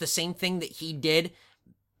accomplished the same thing that he did,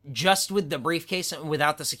 just with the briefcase and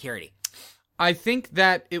without the security? I think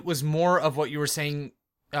that it was more of what you were saying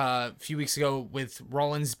a few weeks ago with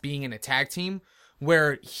Rollins being in a tag team,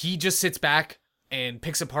 where he just sits back and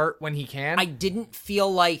picks apart when he can. I didn't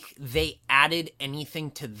feel like they added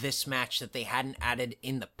anything to this match that they hadn't added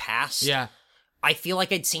in the past. Yeah. I feel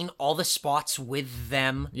like I'd seen all the spots with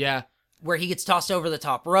them. Yeah. Where he gets tossed over the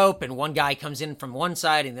top rope and one guy comes in from one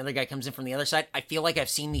side and the other guy comes in from the other side. I feel like I've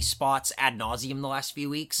seen these spots ad nauseum the last few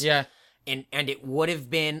weeks. Yeah. And it would have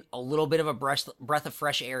been a little bit of a breath of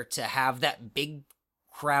fresh air to have that big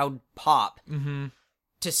crowd pop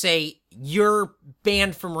to say you're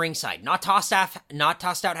banned from ringside, not tossed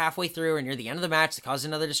out halfway through and near the end of the match to cause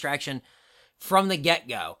another distraction from the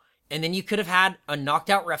get-go. And then you could have had a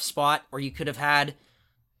knocked out ref spot, or you could have had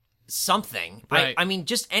something. Right. I mean,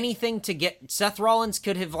 just anything to get. Seth Rollins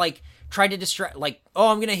could have tried to distract, I'm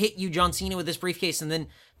going to hit you, John Cena, with this briefcase. And then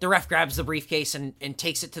the ref grabs the briefcase and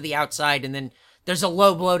takes it to the outside. And then there's a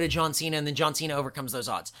low blow to John Cena, and then John Cena overcomes those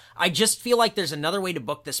odds. I just feel like there's another way to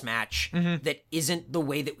book this match that isn't the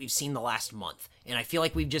way that we've seen the last month. And I feel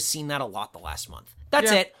like we've just seen that a lot the last month.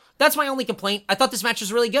 That's it. That's my only complaint. I thought this match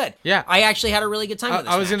was really good. Yeah. I actually had a really good time with this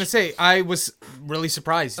match. I was going to say, I was really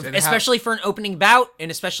surprised. Especially for an opening bout,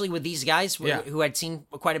 and especially with these guys who I'd seen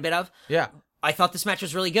quite a bit of. Yeah. I thought this match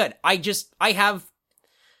was really good. I just have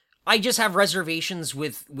reservations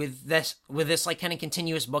with this kind of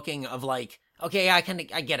continuous booking of okay, I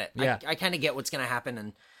get it. Yeah. I kind of get what's going to happen,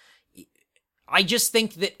 and I just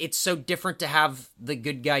think that it's so different to have the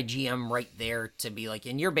good guy GM right there to be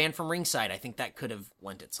and you're banned from ringside. I think that could have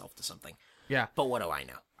lent itself to something. Yeah. But what do I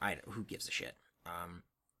know? Who gives a shit?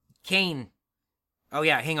 Kane. Oh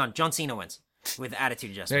yeah, hang on. John Cena wins with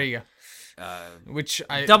attitude adjustment. There you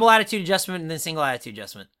go. Double attitude adjustment and then single attitude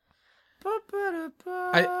adjustment.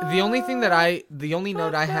 The only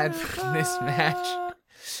note I had from this match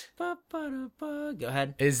Go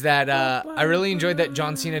ahead. is that I really enjoyed that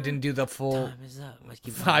John Cena didn't do the full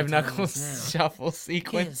five knuckles shuffle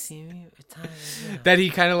sequence. That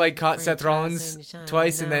he kind of caught Seth Rollins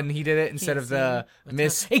twice, and then he did it instead of the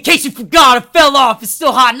miss. In case you forgot, it fell off. It's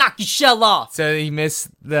still hot. Knock your shell off. So he missed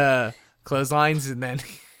the clotheslines, and then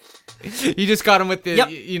he just got him with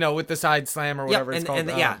the with the side slam or whatever it's called.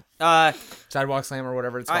 Sidewalk slam or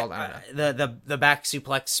whatever it's called. I don't know. The back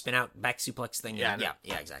suplex, spin out back suplex thing. Yeah,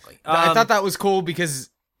 exactly. I thought that was cool because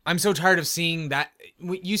I'm so tired of seeing that.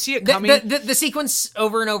 You see it coming. The sequence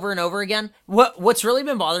over and over and over again. What's really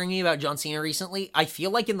been bothering me about John Cena recently, I feel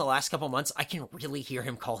like in the last couple months, I can really hear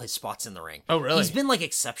him call his spots in the ring. Oh, really? He's been, like,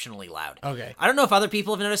 exceptionally loud. Okay. I don't know if other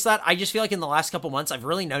people have noticed that. I just feel like in the last couple months, I've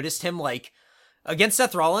really noticed him, like, against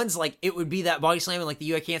Seth Rollins, like, it would be that body slam and, like, the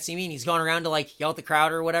 "you can't see me," and he's going around to, like, yell at the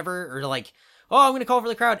crowd or whatever, or, like, "Oh, I'm gonna call for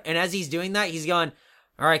the crowd." And as he's doing that, he's going,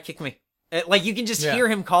 "All right, kick me." Like, you can just hear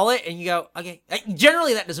him call it, and you go, okay.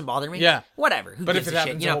 Generally, that doesn't bother me. Yeah. Whatever. Who but gives if it a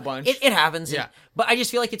happens shit? a whole bunch. It happens. Yeah. But I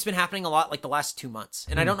just feel like it's been happening a lot, like, the last 2 months.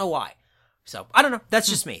 And I don't know why. So, I don't know. That's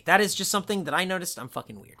just me. That is just something that I noticed. I'm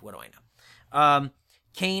fucking weird. What do I know?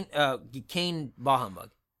 Kane Bah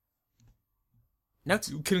Humbug. Notes?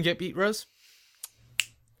 You couldn't get beat, Rose?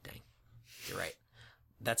 Dang. You're right.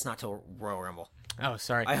 That's not till Royal Rumble. Oh,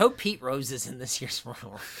 sorry. I hope Pete Rose is in this year's Royal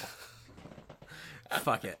Rumble.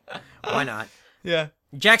 Fuck it. Why not? Yeah.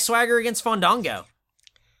 Jack Swagger against Fandango.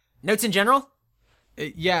 Notes in general?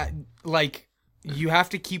 Yeah, like, you have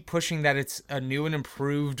to keep pushing that it's a new and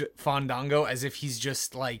improved Fandango as if he's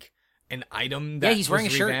just, like, an item that he's wearing a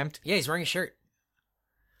revamped. shirt. Yeah, he's wearing a shirt.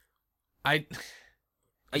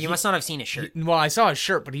 You must not have seen his shirt. Well, I saw his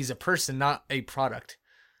shirt, but he's a person, not a product.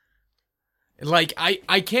 Like,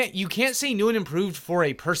 you can't say new and improved for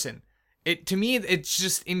a person. To me, it's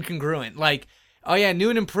just incongruent. Like, oh yeah, new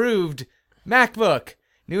and improved MacBook,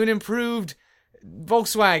 new and improved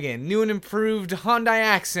Volkswagen, new and improved Hyundai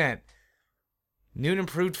Accent, new and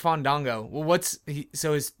improved Fandango. Well,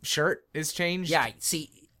 so his shirt is changed? Yeah,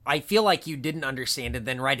 see, I feel like you didn't understand it,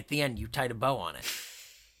 then right at the end, you tied a bow on it.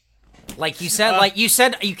 Like you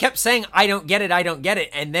said, you kept saying, I don't get it,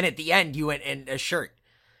 and then at the end, you went, and a shirt.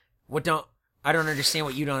 I don't understand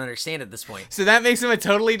what you don't understand at this point. So that makes him a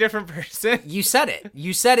totally different person? You said it.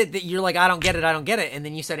 You said it that you're like, I don't get it, and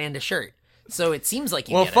then you said, and a shirt. So it seems like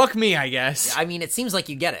you get it. Well, fuck me, I guess. I mean, it seems like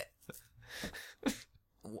you get it.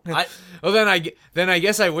 Well, then I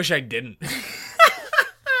guess I wish I didn't.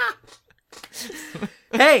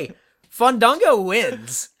 Hey, Fandango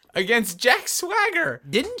wins. Against Jack Swagger.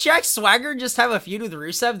 Didn't Jack Swagger just have a feud with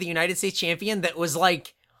Rusev, the United States champion, that was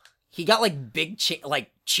like, he got like big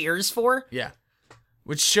cheers for? Yeah.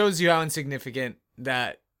 Which shows you how insignificant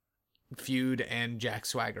that feud and Jack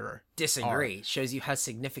Swagger are. Disagree. Shows you how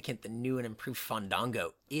significant the new and improved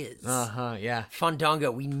Fandango is. Yeah.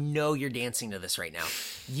 Fandango, we know you're dancing to this right now.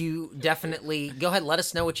 You definitely, go ahead, let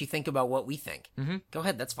us know what you think about what we think. Mm-hmm. Go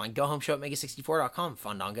ahead, that's fine. Go home show at mega64.com,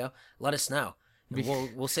 Fandango. Let us know.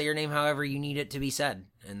 We'll say your name however you need it to be said,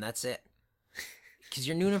 and that's it. Because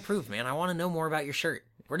you're new and improved, man. I want to know more about your shirt.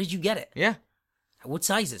 Where did you get it? Yeah. What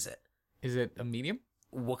size is it? Is it a medium?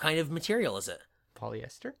 What kind of material is it?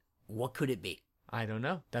 Polyester? What could it be? I don't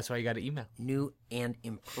know. That's why you got to email. New and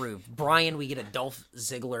improved. Bryan, we get a Dolph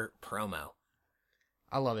Ziggler promo.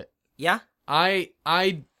 I love it. Yeah? I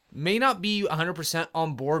may not be 100%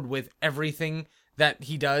 on board with everything that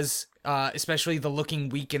he does, especially the looking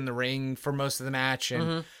weak in the ring for most of the match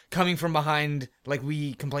and coming from behind, like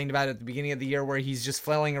we complained about at the beginning of the year, where he's just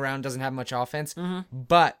flailing around, doesn't have much offense.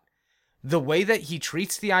 But the way that he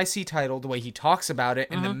treats the IC title, the way he talks about it,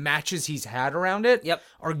 and the matches he's had around it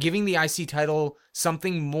are giving the IC title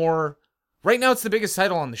something more. Right now, it's the biggest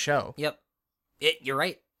title on the show. Yep. You're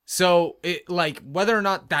right. So, whether or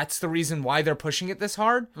not that's the reason why they're pushing it this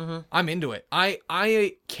hard, I'm into it.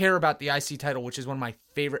 I care about the IC title, which is one of my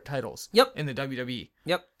favorite titles in the WWE.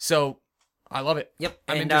 Yep. So, I love it. Yep.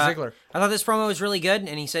 I'm into Ziggler. I thought this promo was really good,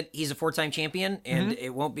 and he said he's a 4-time champion, and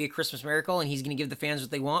it won't be a Christmas miracle, and he's going to give the fans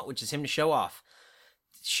what they want, which is him to show off.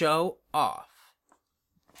 Show off.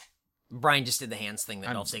 Bryan just did the hands thing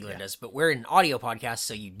that Dolph Ziggler does, but we're an audio podcast,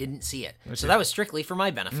 so you didn't see it. So that was strictly for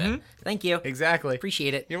my benefit. Thank you. Exactly.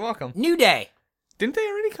 Appreciate it. You're welcome. New Day. Didn't they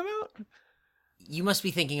already come out? You must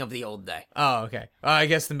be thinking of the old day. Oh, okay. I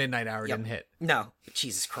guess the midnight hour didn't hit. No.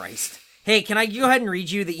 Jesus Christ. Hey, can I go ahead and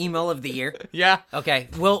read you the email of the year? Yeah. Okay.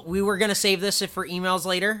 Well, we were going to save this for emails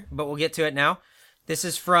later, but we'll get to it now. This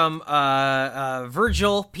is from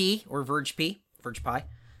Virgil P, or Verge P, Verge Pie.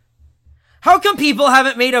 How come people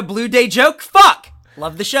haven't made a Blue Day joke? Fuck!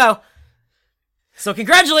 Love the show. So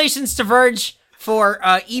congratulations to Verge for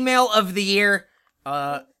email of the year.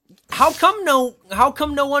 How come no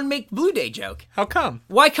one make Blue Day joke? How come?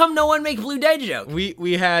 Why come no one make Blue Day joke?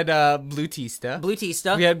 We had Blue Tista.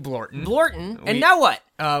 We had Blorton. And now what?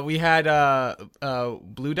 We had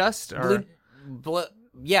Blue Dust or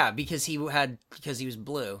yeah, because he was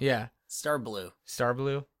blue. Yeah. Star Blue.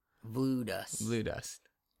 Blue Dust.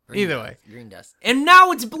 Either way. Green Dust. And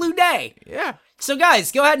now it's Blue Day. Yeah. So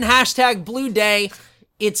guys, go ahead and hashtag Blue Day.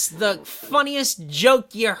 It's the funniest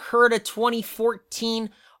joke you heard of 2014.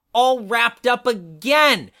 all wrapped up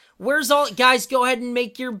again. Where's all... Guys, go ahead and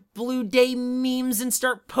make your Blue Day memes and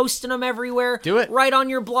start posting them everywhere. Do it. Right on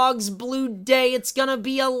your blog's Blue Day. It's gonna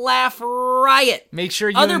be a laugh riot. Make sure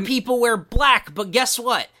you... Other people wear black, but guess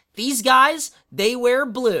what? These guys, they wear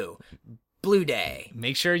blue. Blue Day.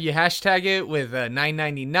 Make sure you hashtag it with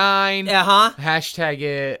 $9.99. Hashtag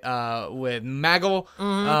it with Maggle.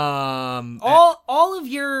 All of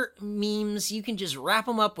your memes, you can just wrap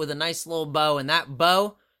them up with a nice little bow, and that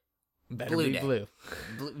bow... Better Blue be Day. blue.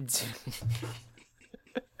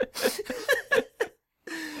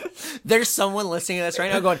 There's someone listening to this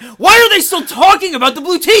right now going, why are they still talking about the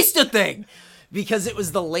Blue Tista thing? Because it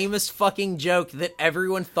was the lamest fucking joke that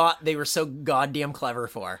everyone thought they were so goddamn clever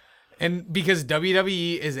for. And because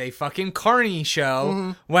WWE is a fucking carny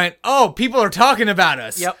show, went, oh, people are talking about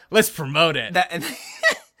us. Yep. Let's promote it.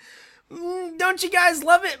 Don't you guys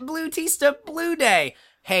love it? Blue Tista, Blue Day.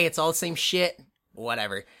 Hey, it's all the same shit.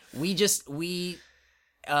 Whatever. We're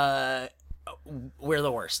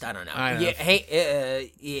the worst. I don't know. I know. You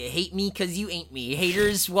hate me because you ain't me.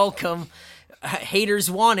 Haters welcome.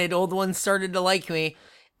 Haters wanted. Old ones started to like me.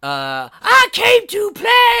 I came to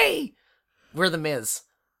play. We're the Miz.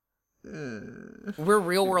 We're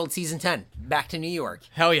Real World Season 10. Back to New York.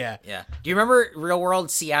 Hell yeah. Yeah. Do you remember Real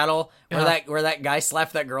World Seattle where that guy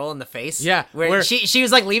slapped that girl in the face? Yeah. Where she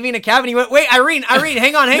was like leaving a cab and he went, wait, Irene,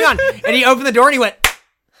 hang on. And he opened the door and he went,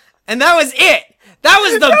 and that was it. That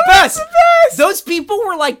was the best. Those people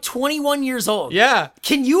were like 21 years old. Yeah.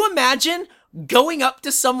 Can you imagine going up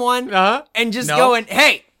to someone and just No. going,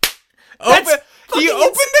 hey, He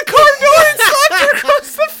opened the car door and slapped her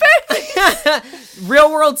across the face.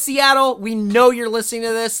 Real World Seattle, we know you're listening to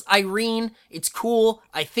this. Irene, it's cool.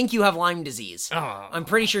 I think you have Lyme disease. Oh. I'm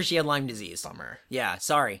pretty sure she had Lyme disease. Bummer. Yeah,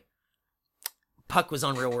 sorry. Puck was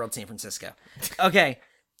on Real World San Francisco. Okay.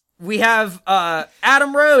 We have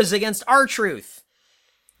Adam Rose against R-Truth.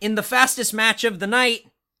 In the fastest match of the night,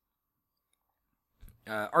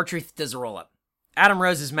 R-Truth does a roll-up. Adam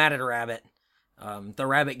Rose is mad at a rabbit. The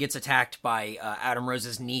rabbit gets attacked by Adam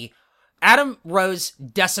Rose's knee. Adam Rose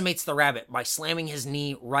decimates the rabbit by slamming his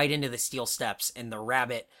knee right into the steel steps, and the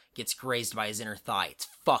rabbit gets grazed by his inner thigh. It's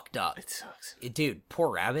fucked up. It sucks. Dude,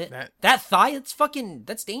 poor rabbit. That thigh,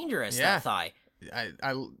 that's dangerous, Yeah. that thigh.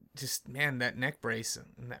 I just, man, that neck brace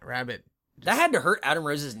and that rabbit. That had to hurt Adam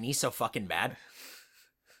Rose's knee so fucking bad.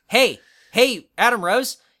 Hey, Adam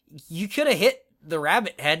Rose, you could have hit the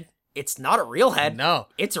rabbit head. It's not a real head. No.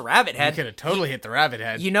 It's a rabbit head. You could have totally hit the rabbit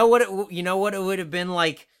head. You know what it would have been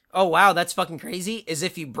like, oh wow, that's fucking crazy, is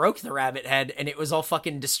if you broke the rabbit head and it was all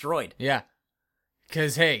fucking destroyed. Yeah.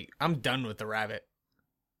 Because, hey, I'm done with the rabbit.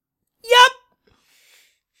 Yep!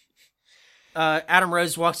 Adam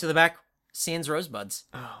Rose walks to the back, sans rosebuds.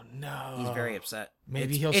 Oh, no. He's very upset.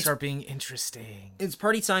 Maybe he'll start being interesting. It's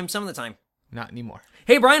party time some of the time. Not anymore.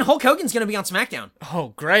 Hey, Bryan, Hulk Hogan's going to be on SmackDown.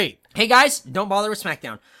 Oh, great. Hey, guys, don't bother with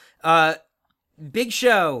SmackDown. Big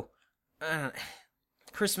Show.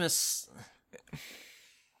 Christmas.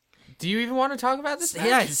 Do you even want to talk about this match?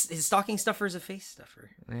 Yeah, his stocking stuffer is a face stuffer.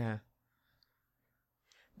 Yeah.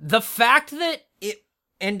 The fact that it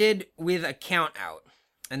ended with a count out,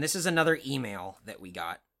 and this is another email that we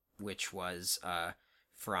got, which was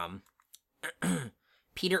from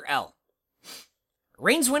Peter L.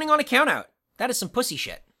 Reigns winning on a count out. That is some pussy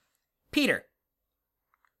shit. Peter,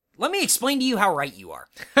 let me explain to you how right you are.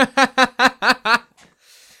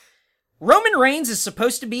 Roman Reigns is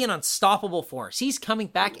supposed to be an unstoppable force. He's coming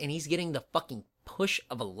back and he's getting the fucking push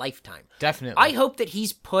of a lifetime. Definitely. I hope that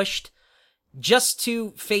he's pushed just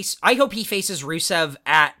to face... I hope he faces Rusev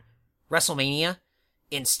at WrestleMania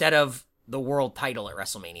instead of the world title at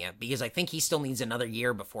WrestleMania, because I think he still needs another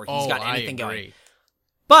year before he's got anything going.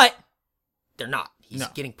 But they're not. He's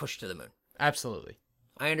getting pushed to the moon. Absolutely.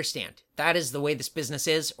 I understand. That is the way this business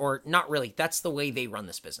is, or not really. That's the way they run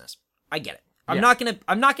this business. I get it. I'm not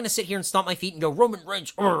gonna sit here and stomp my feet and go, Roman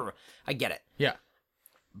Reigns, I get it. Yeah.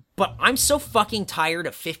 But I'm so fucking tired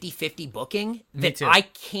of 50-50 booking that I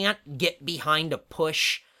can't get behind a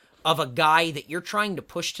push of a guy that you're trying to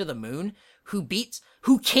push to the moon who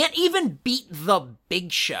can't even beat the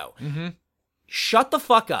Big Show. Mm-hmm. Shut the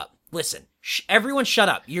fuck up. Listen, everyone shut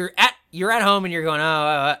up. You're at home and you're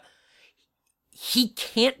going, he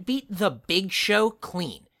can't beat the Big Show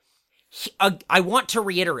clean. I want to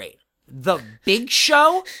reiterate, the Big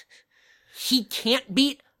Show, he can't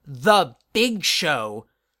beat the Big Show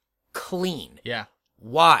clean. Yeah.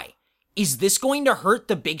 Why? Is this going to hurt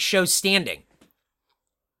the Big Show's standing?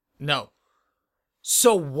 No.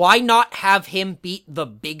 So why not have him beat the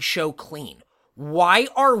Big Show clean? Why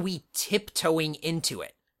are we tiptoeing into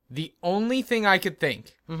it? The only thing I could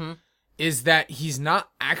think is that he's not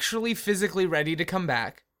actually physically ready to come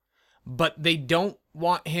back, but they don't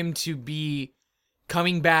want him to be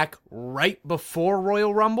coming back right before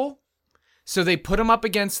Royal Rumble. So they put him up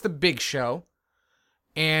against the Big Show,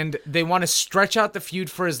 and they want to stretch out the feud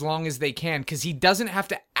for as long as they can because he doesn't have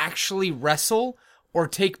to actually wrestle or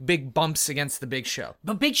take big bumps against the Big Show.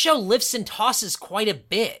 But Big Show lifts and tosses quite a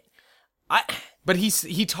bit. But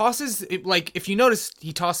he tosses, like, if you notice,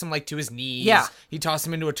 he tossed him, like, to his knees. Yeah. He tossed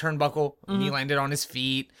him into a turnbuckle, and he landed on his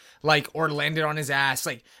feet, like, or landed on his ass.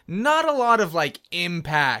 Like, not a lot of, like,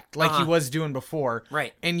 impact like he was doing before.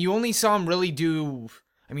 Right. And you only saw him really do,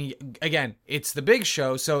 I mean, again, it's the Big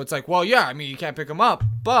Show, so it's like, well, yeah, I mean, you can't pick him up,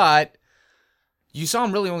 but you saw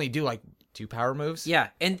him really only do, like, 2 power moves. Yeah,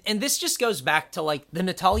 and this just goes back to, like, the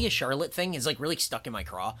Natalya Charlotte thing is, like, really stuck in my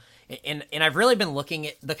craw. And I've really been looking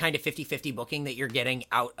at the kind of 50-50 booking that you're getting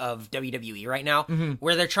out of WWE right now,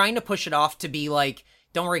 where they're trying to push it off to be like,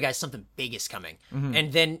 don't worry, guys, something big is coming.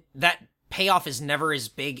 And then that payoff is never as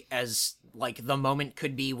big as, like, the moment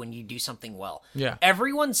could be when you do something well. Yeah.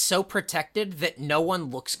 Everyone's so protected that no one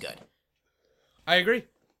looks good. I agree.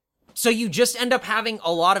 So you just end up having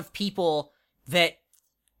a lot of people that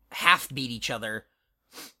half beat each other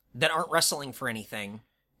that aren't wrestling for anything.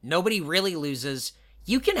 Nobody really loses.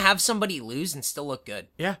 You can have somebody lose and still look good.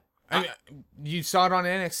 Yeah. I mean, you saw it on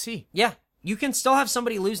NXT. Yeah. You can still have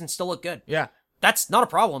somebody lose and still look good. Yeah. That's not a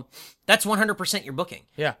problem. That's 100% your booking.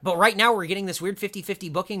 Yeah. But right now we're getting this weird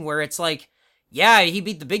 50-50 booking where it's like, yeah, he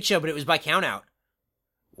beat the Big Show, but it was by countout.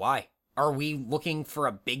 Why? Are we looking for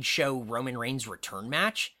a Big Show Roman Reigns return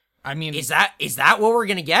match? I mean, is that what we're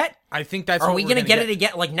gonna get? I think that's. Are we gonna get it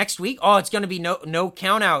again like next week? Oh, it's gonna be no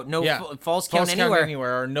count out, no false count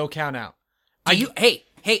anywhere, or no count out.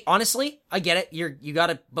 Hey, honestly, I get it. You got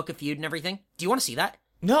to book a feud and everything. Do you want to see that?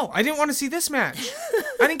 No, I didn't want to see this match.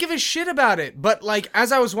 I didn't give a shit about it. But like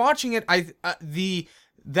as I was watching it,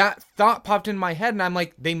 that thought popped in my head, and I'm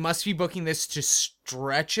like, they must be booking this to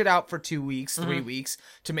stretch it out for 2 weeks, 3 weeks,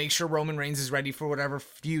 to make sure Roman Reigns is ready for whatever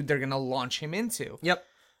feud they're gonna launch him into. Yep.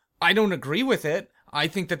 I don't agree with it. I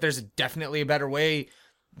think that there's definitely a better way.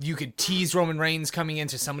 You could tease Roman Reigns coming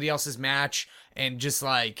into somebody else's match and just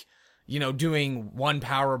like, you know, doing one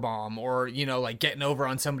power bomb or, you know, like getting over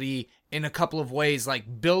on somebody in a couple of ways,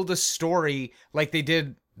 like build a story like they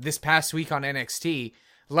did this past week on NXT.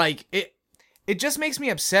 Like it just makes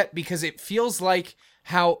me upset because it feels like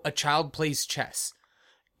how a child plays chess.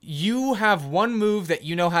 You have one move that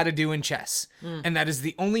you know how to do in chess, and that is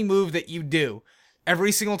the only move that you do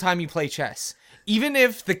every single time you play chess. Even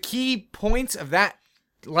if the key points of that,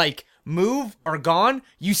 like, move are gone,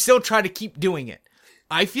 you still try to keep doing it.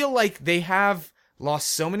 I feel like they have lost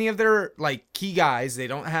so many of their, like, key guys. They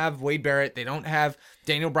don't have Wade Barrett. They don't have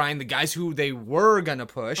Daniel Bryan, the guys who they were gonna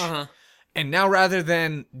push. And now rather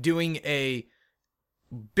than doing a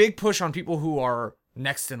big push on people who are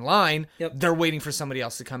next in line, they're waiting for somebody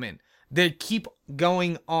else to come in. They keep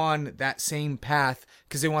going on that same path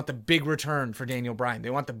because they want the big return for Daniel Bryan. They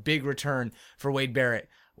want the big return for Wade Barrett.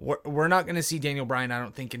 We're not going to see Daniel Bryan, I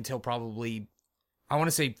don't think, until probably, I want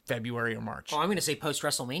to say February or March. Oh, I'm going to say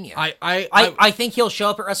post-WrestleMania. I think he'll show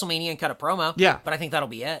up at WrestleMania and cut a promo. Yeah. But I think that'll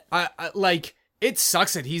be it. Like, it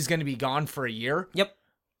sucks that he's going to be gone for a year. Yep.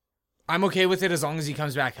 I'm okay with it as long as he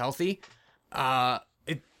comes back healthy.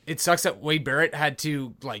 It sucks that Wade Barrett had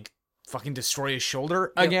to, like, fucking destroy his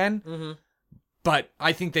shoulder again. But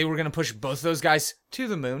I think they were going to push both of those guys to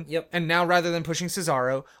the moon. And now rather than pushing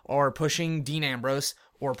Cesaro or pushing Dean Ambrose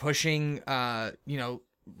or pushing, you know,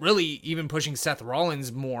 really even pushing Seth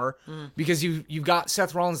Rollins more, because you've got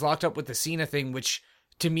Seth Rollins locked up with the Cena thing, which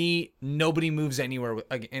to me, nobody moves anywhere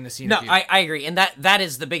in a Cena feud. No, I agree. And that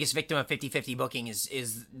is the biggest victim of 50-50 booking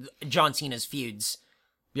is John Cena's feuds.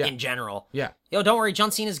 In general. Yeah. Yo, don't worry, John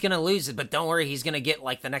Cena's gonna lose it, but don't worry, he's gonna get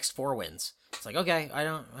like the next 4 wins. It's like, okay,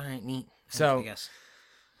 alright, neat. So, I guess.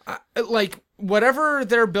 Like, whatever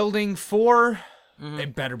they're building for,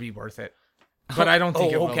 it better be worth it. But I don't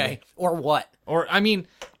think it will be. Or what? Or, I mean,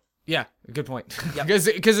 yeah, good point. Because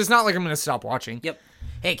it's not like I'm gonna stop watching. Yep.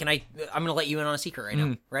 Hey, I'm gonna let you in on a secret right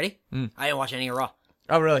now. Ready? I didn't watch any of Raw.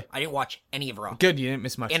 Oh, really? I didn't watch any of Raw. Good, you didn't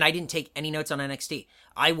miss much. And I didn't take any notes on NXT.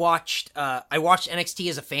 I watched NXT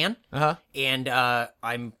as a fan, and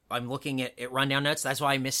I'm looking at rundown notes. That's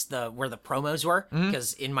why I missed where the promos were,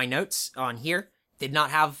 because in my notes on here did not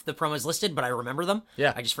have the promos listed, but I remember them.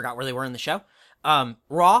 Yeah, I just forgot where they were in the show.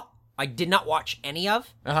 Raw, I did not watch any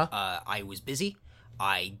of. I was busy.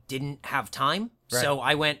 I didn't have time, so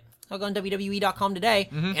I went. I'll go on WWE.com today,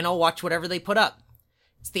 and I'll watch whatever they put up.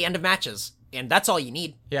 It's the end of matches, and that's all you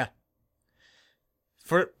need. Yeah.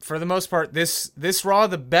 For the most part, this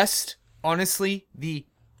Raw, honestly, the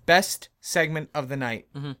best segment of the night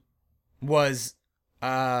was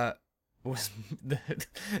the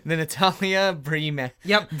Natalia Brie match.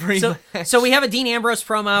 Yep. So we have a Dean Ambrose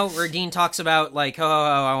promo where Dean talks about like,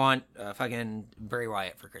 I want fucking Bray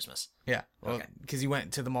Wyatt for Christmas. Yeah. Well, because he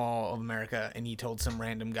went to the Mall of America and he told some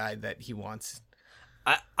random guy that he wants.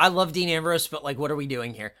 I love Dean Ambrose, but like, what are we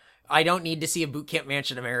doing here? I don't need to see a boot camp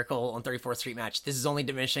match at a Miracle on 34th Street match. This is only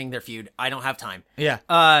diminishing their feud. I don't have time.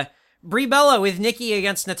 Yeah. Brie Bella with Nikki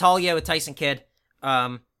against Natalia with Tyson Kidd.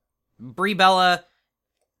 Brie Bella,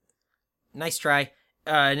 nice try.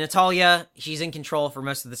 Natalia, she's in control for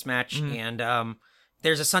most of this match, and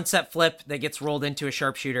there's a sunset flip that gets rolled into a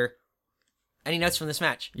sharpshooter. Any notes from this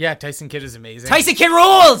match? Yeah, Tyson Kidd is amazing. Tyson Kidd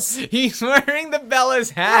rules! He's wearing the Bella's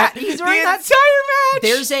hat. Yeah, he's wearing that entire match.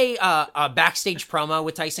 There's a backstage promo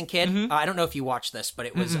with Tyson Kidd. I don't know if you watched this, but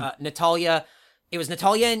it was Natalia. It was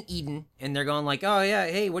Natalia and Eden, and they're going like, "Oh yeah,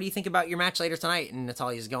 hey, what do you think about your match later tonight?" And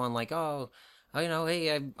Natalia's going like, "Oh, you know,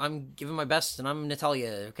 hey, I'm giving my best, and I'm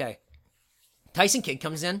Natalia." Okay. Tyson Kidd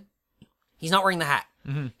comes in. He's not wearing the hat.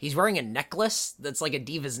 He's wearing a necklace that's like a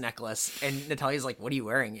Divas necklace. And Natalia's like, "What are you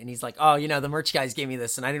wearing?" And he's like, "Oh, you know, the merch guys gave me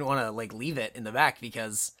this, and I didn't want to like leave it in the back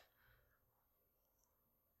because,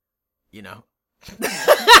 you know."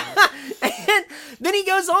 And then he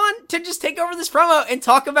goes on to just take over this promo and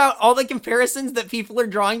talk about all the comparisons that people are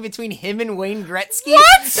drawing between him and Wayne Gretzky.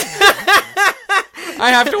 What? I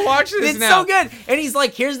have to watch this now. It's so good. And he's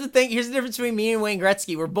like, here's the difference between me and Wayne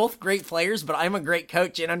Gretzky. We're both great players, but I'm a great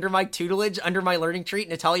coach. And under my tutelage, under my learning tree,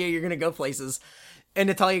 Natalia, you're going to go places. And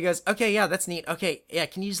Natalia goes, okay, yeah, that's neat. Okay, yeah,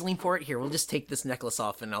 can you just lean forward here? We'll just take this necklace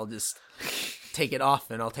off and I'll just take it off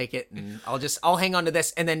and I'll take it and I'll hang on to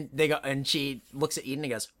this. And then they go, and she looks at Eden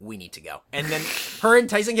and goes, we need to go. And then her and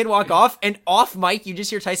Tyson Kidd walk off, and off mic, you just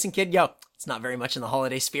hear Tyson Kidd go, it's not very much in the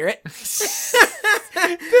holiday spirit.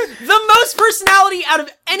 The most personality out of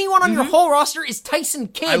anyone on your whole roster is Tyson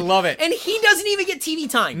Kidd. I love it. And he doesn't even get TV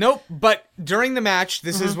time. Nope. But during the match,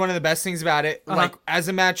 this is one of the best things about it. Like, as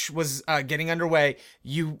the match was getting underway,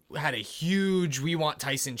 you had a huge "We Want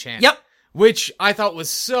Tyson" chant. Yep. Which I thought was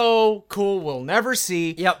so cool. We'll never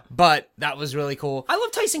see. Yep. But that was really cool. I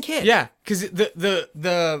love Tyson Kidd. Yeah. Because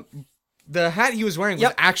the hat he was wearing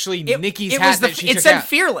was actually Nikki's hat that she took out. It said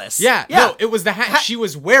Fearless. Yeah. No, it was the hat she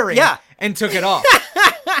was wearing and took it off.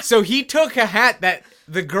 So he took a hat that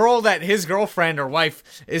the girl that his girlfriend or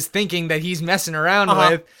wife is thinking that he's messing around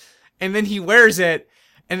with, and then he wears it,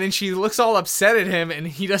 and then she looks all upset at him, and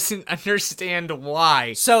he doesn't understand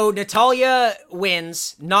why. So Natalia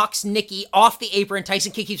wins, knocks Nikki off the apron.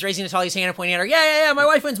 Tyson Kidd keeps raising Natalia's hand and pointing at her. Yeah, my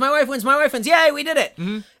wife wins, my wife wins, my wife wins. Yay, we did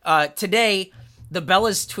it. Today, the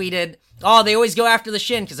Bellas tweeted, oh, they always go after the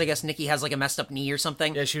shin, because I guess Nikki has like a messed up knee or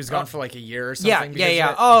something. Yeah, she was gone for like a year or something.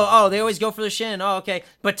 Yeah. Oh, they always go for the shin. Oh, okay.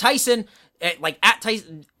 But Tyson, at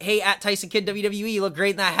Tyson Kidd WWE, you look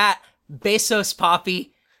great in that hat. Besos,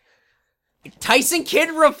 Poppy. Tyson Kidd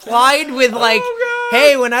replied with like,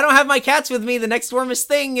 hey, when I don't have my cats with me, the next warmest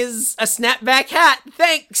thing is a snapback hat.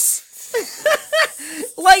 Thanks.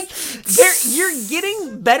 Like, you're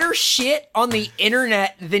getting better shit on the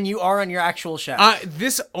internet than you are on your actual show.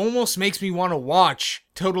 This almost makes me want to watch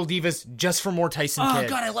Total Divas just for more Tyson Kidd. Oh,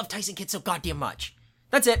 God, I love Tyson Kidd so goddamn much.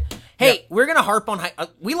 That's it. Hey, we're going to harp on...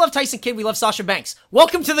 we love Tyson Kidd. We love Sasha Banks.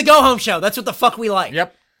 Welcome to the Go Home Show. That's what the fuck we like.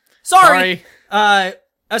 Yep. Sorry.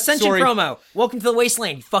 Ascension promo. Welcome to the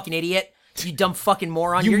Wasteland, you fucking idiot. You dumb fucking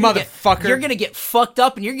moron. You motherfucker. You're going to get fucked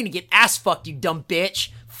up and you're going to get ass fucked, you dumb bitch.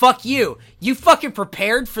 Fuck you. You fucking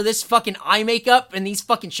prepared for this fucking eye makeup and these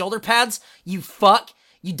fucking shoulder pads? You fuck.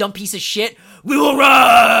 You dumb piece of shit. We will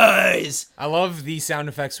rise! I love the sound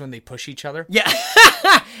effects when they push each other. Yeah.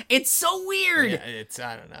 It's so weird. Yeah,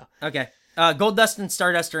 I don't know. Okay. Goldust and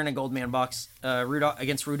Stardust are in a Goldman box. Rudolph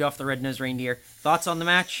against Rudolph the Red-Nosed Reindeer. Thoughts on the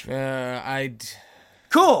match?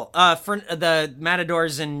 Cool. For the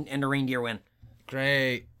Matadors and a reindeer win.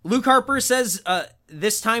 Great. Luke Harper says,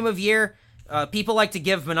 this time of year... people like to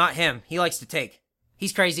give, but not him. He likes to take.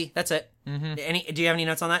 He's crazy. That's it. Do you have any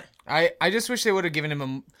notes on that? I just wish they would have given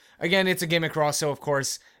him again, it's a gimmick Raw, so of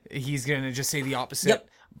course he's going to just say the opposite. Yep.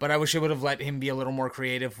 But I wish they would have let him be a little more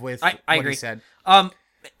creative with what agree. He said.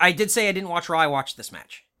 I did say I didn't watch Raw. I watched this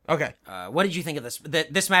match. Okay. What did you think of this?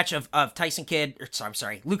 This match of Tyson Kidd,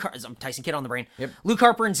 Tyson Kidd on the brain. Yep. Luke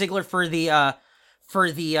Harper and Ziggler for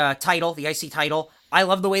the title, the IC title. I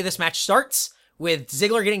love the way this match starts, with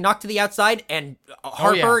Ziggler getting knocked to the outside and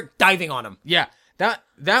Harper diving on him. Yeah,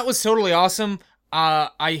 that was totally awesome.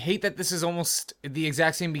 I hate that this is almost the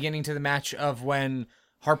exact same beginning to the match of when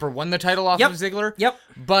Harper won the title off of Ziggler. Yep.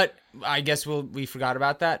 But I guess we forgot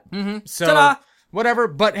about that. Mm-hmm. So Ta-da! Whatever.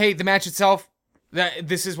 But hey, the match itself,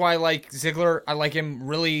 This is why I like Ziggler. I like him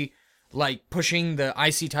really like pushing the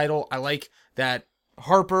IC title. I like that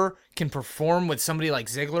Harper can perform with somebody like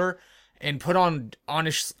Ziggler and put on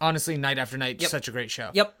honestly night after night. Such a great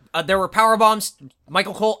show. Yep. There were power bombs.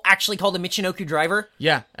 Michael Cole actually called a Michinoku driver.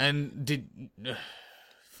 Yeah, and did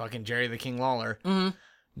fucking Jerry the King Lawler.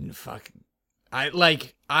 Fuck. I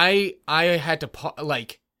had to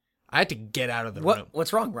I had to get out of the room.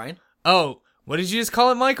 What's wrong, Brian? Oh, what did you just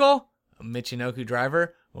call it, Michael? A Michinoku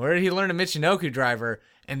driver? Where did he learn a Michinoku driver?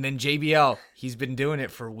 And then JBL, he's been doing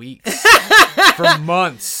it for weeks. For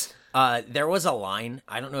months. There was a line.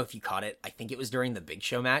 I don't know if you caught it. I think it was during the Big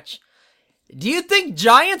Show match. Do you think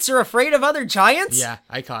giants are afraid of other giants? Yeah,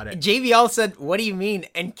 I caught it. JBL said, "What do you mean?"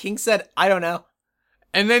 And King said, "I don't know."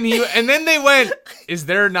 And then they went, "Is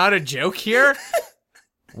there not a joke here?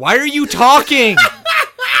 Why are you talking?"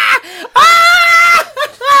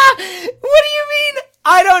 What do you mean?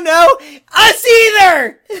 I don't know. Us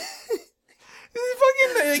either.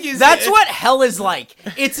 That's what hell is like.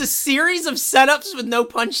 It's a series of setups with no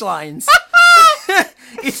punchlines.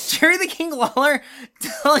 It's Jerry the King Lawler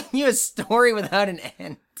telling you a story without an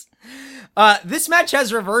end. This match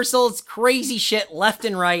has reversals, crazy shit left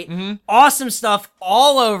and right, awesome stuff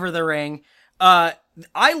all over the ring. I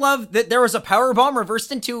love that there was a power bomb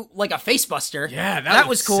reversed into like a facebuster. Yeah, that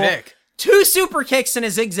was cool. Sick. 2 super kicks and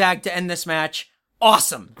a zigzag to end this match.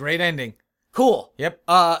 Awesome. Great ending. Cool. Yep.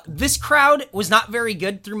 This crowd was not very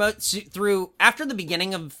good through after the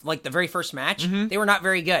beginning of like the very first match. They were not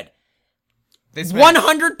very good.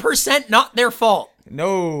 100% not their fault.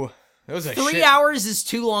 No. It was a 3 hours is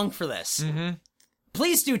too long for this.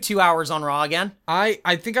 Please do 2 hours on Raw again. I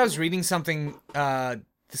think I was reading something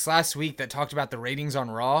this last week that talked about the ratings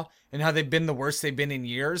on Raw and how they've been the worst they've been in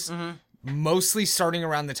years. Mostly starting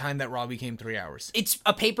around the time that Raw became 3 hours. It's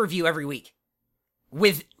a pay-per-view every week.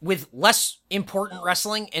 With less important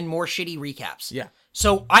wrestling and more shitty recaps. Yeah.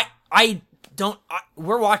 So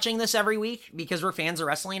we're watching this every week because we're fans of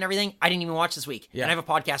wrestling and everything. I didn't even watch this week. Yeah. And I have a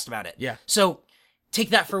podcast about it. Yeah. So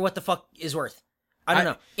take that for what the fuck is worth. I don't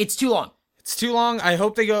know. It's too long. It's too long. I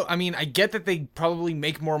hope they go. I mean, I get that they probably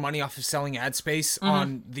make more money off of selling ad space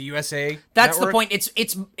on the USA. That's network. the point.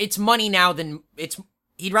 It's money now than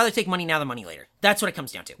he'd rather take money now than money later. That's what it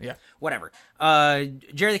comes down to. Yeah. Whatever.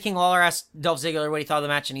 Jerry the King Lawler asked Dolph Ziggler what he thought of the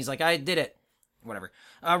match, and he's like, "I did it." Whatever.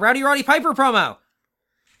 Roddy Piper promo.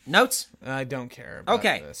 Notes? I don't care about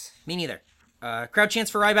this. Me neither. Crowd chants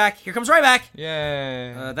for Ryback. Here comes Ryback.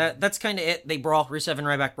 Yay. That's kind of it. They brawl. Rusev and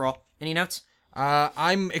Ryback brawl. Any notes?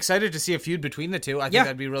 I'm excited to see a feud between the two. I think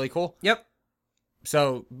that'd be really cool. Yep.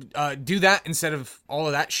 So, do that instead of all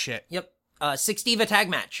of that shit. Yep. Six Diva tag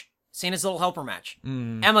match. Santa's Little Helper match.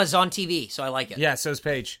 Emma's on TV, so I like it. Yeah, so's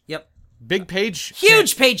Paige. Yep. Big Paige.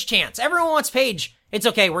 Huge Paige chants. Everyone wants Paige. It's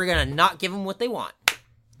okay. We're going to not give them what they want.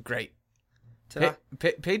 Great.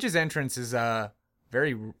 Paige's entrance is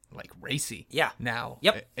very like racy. Yeah. Now.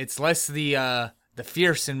 Yep. It's less the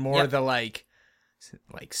fierce and more the like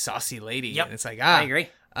saucy lady. Yep. And it's like I agree.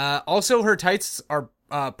 Also, her tights are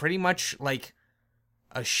pretty much like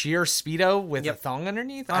a sheer Speedo with a thong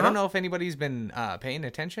underneath. I don't know if anybody's been paying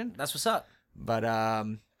attention. That's what's up. But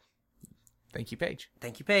thank you, Paige.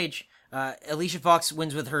 Thank you, Paige. Alicia Fox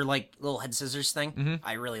wins with her like little head scissors thing.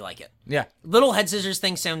 I really like it. Yeah. Little head scissors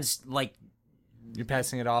thing sounds like you're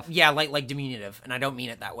passing it off. Yeah, like diminutive, and I don't mean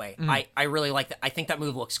it that way. I really like that. I think that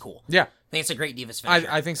move looks cool. Yeah. I think it's a great Divas finisher.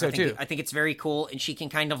 I think so too. I think it's very cool, and she can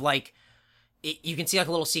kind of like you can see like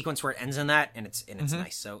a little sequence where it ends in that, and it's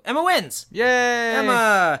nice. So Emma wins. Yay!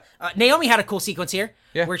 Emma. Naomi had a cool sequence here,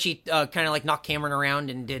 yeah, where she kind of like knocked Cameron around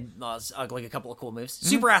and did like a couple of cool moves.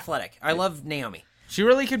 Super athletic. I love Naomi. She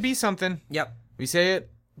really could be something. Yep. We say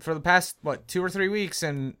it for the past 2 or 3 weeks,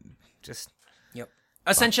 and just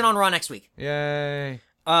Ascension on Raw next week. Yay!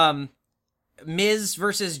 Miz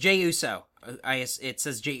versus Jey Uso. It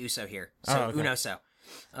says Jey Uso here. So Unoso.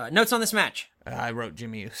 Notes on this match. I wrote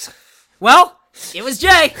Jimmy Uso. Well, it was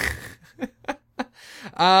Jay.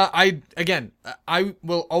 I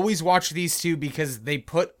will always watch these two because they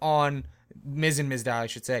put on Miz and Mizdow, I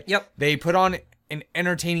should say. Yep. They put on an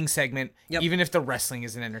entertaining segment, even if the wrestling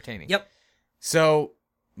isn't entertaining. Yep. So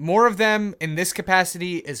more of them in this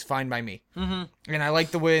capacity is fine by me. And I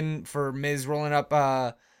like the win for Miz rolling up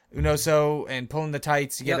Unoso and pulling the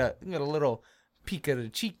tights. You get a little peek of the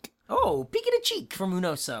cheek. Oh, peek of the cheek from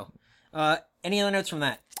Unoso. Any other notes from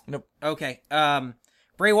that? Nope. Okay.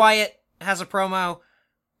 Bray Wyatt has a promo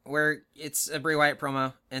where it's a Bray Wyatt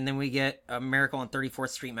promo, and then we get a Miracle on 34th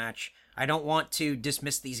Street match. I don't want to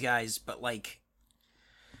dismiss these guys, but like,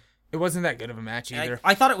 it wasn't that good of a match either.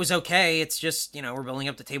 I thought it was okay. It's just, we're building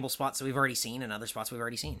up the table spots that we've already seen and other spots we've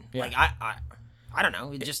already seen. Yeah. Like, I don't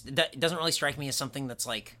know. It doesn't really strike me as something that's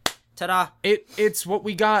like, ta-da. It's what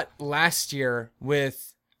we got last year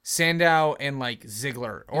with Sandow and like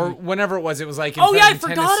Ziggler, or whenever it was like in I fucking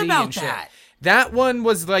forgot Tennessee about and shit. that. That one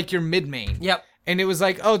was like your mid-main. Yep. And it was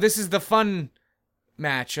like, oh, this is the fun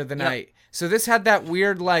match of the night. So this had that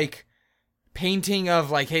weird like painting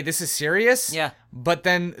of like, hey, this is serious. Yeah. But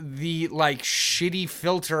then the like shitty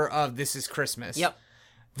filter of this is Christmas. Yep.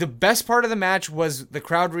 The best part of the match was the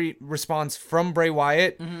crowd response from Bray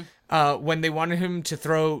Wyatt when they wanted him to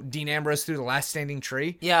throw Dean Ambrose through the last standing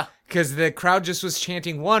tree. Yeah. Because the crowd just was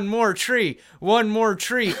chanting, one more tree, one more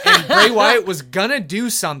tree. And Bray Wyatt was going to do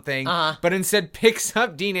something, but instead picks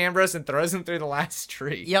up Dean Ambrose and throws him through the last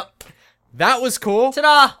tree. Yep. That was cool.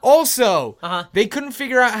 Ta-da! Also, they couldn't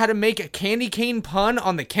figure out how to make a candy cane pun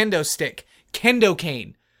on the kendo stick. Kendo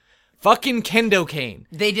cane. Fucking kendo cane.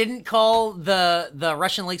 They didn't call the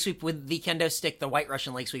Russian leg sweep with the kendo stick the white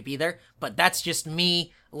Russian leg sweep either, but that's just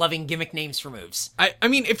me loving gimmick names for moves. I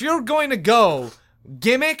mean, if you're going to go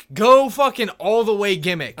gimmick, go fucking all the way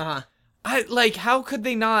gimmick. How could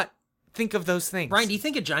they not think of those things? Brian, do you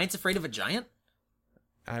think a giant's afraid of a giant?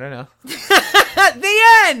 I don't know. The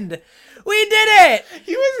end! We did it!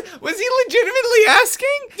 Was he legitimately asking?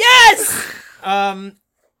 Yes!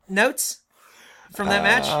 Notes from that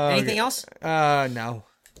match? Anything else? No.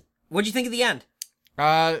 What'd you think of the end?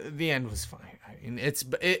 The end was fine. I mean,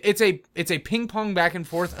 it's a ping pong back and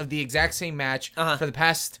forth of the exact same match for the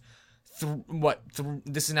past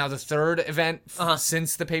this is now the third event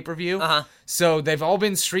since the pay-per-view. So they've all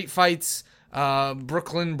been street fights,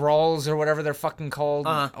 Brooklyn brawls or whatever they're fucking called,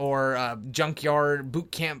 or junkyard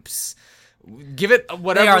boot camps. Give it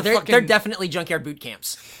whatever. They're definitely junkyard boot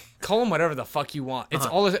camps. Call them whatever the fuck you want. It's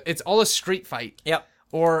all a street fight. Yep.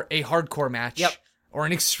 Or a hardcore match. Yep. Or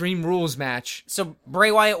an Extreme Rules match. So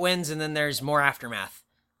Bray Wyatt wins, and then there's more aftermath.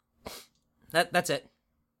 That's it.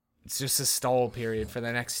 It's just a stall period for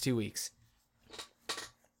the next 2 weeks.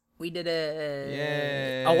 We did it.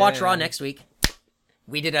 Yay. I'll watch Raw next week.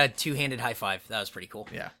 We did a two-handed high five. That was pretty cool.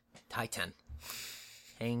 Yeah. High 10.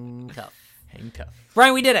 Hang tough. Hang tough.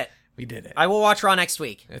 Brian, we did it. We did it. I will watch Raw next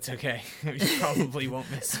week. It's okay. You probably won't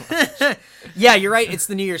miss one. Yeah, you're right. It's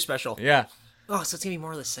the New Year's special. Yeah. Oh, so it's going to be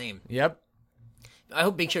more of the same. Yep. I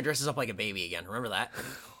hope Big Show dresses up like a baby again. Remember that?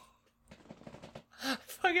 I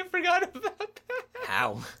fucking forgot about that.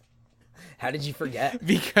 How? How did you forget?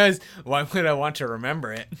 Because why would I want to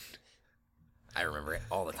remember it? I remember it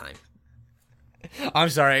all the time. I'm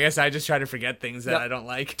sorry. I guess I just try to forget things that I don't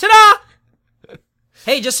like. Ta-da!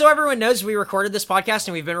 Hey, just so everyone knows, we recorded this podcast,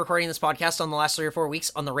 and we've been recording this podcast on the last 3 or 4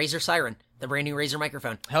 weeks on the Razer Siren, the brand new Razer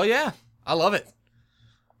microphone. Hell yeah. I love it.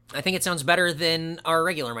 I think it sounds better than our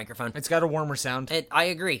regular microphone. It's got a warmer sound. I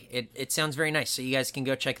agree. It sounds very nice. So you guys can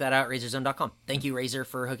go check that out, RazerZone.com. Thank you, Razer,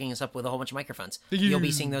 for hooking us up with a whole bunch of microphones. You'll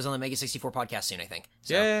be seeing those on the Mega 64 podcast soon, I think.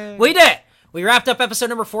 So, yay. we did it! We wrapped up episode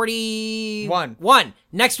number 41.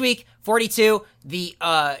 Next week, 42, the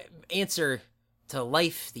answer to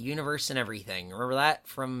life, the universe, and everything. Remember that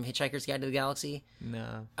from Hitchhiker's Guide to the Galaxy?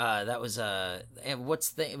 No. That was what's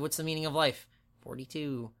the meaning of life?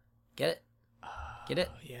 42. Get it? Get it?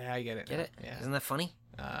 Yeah, I get it. Get it? Yeah. Isn't that funny?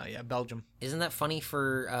 Yeah, Belgium. Isn't that funny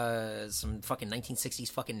for some fucking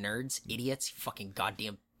 1960s fucking nerds? Idiots? Fucking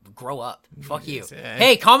goddamn grow up. Fuck you.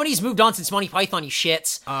 Hey, comedy's moved on since Monty Python, you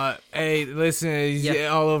shits. Hey, listen,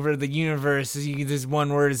 all over the universe, this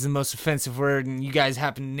one word is the most offensive word, and you guys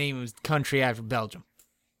happen to name a country after Belgium.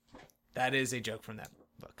 That is a joke from that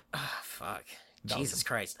book. Fuck. Belgium. Jesus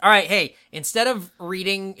Christ. All right, hey, instead of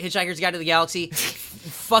reading Hitchhiker's Guide to the Galaxy,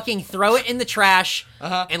 fucking throw it in the trash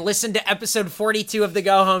and listen to episode 42 of the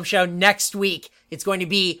Go Home Show next week. It's going to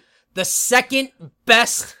be the second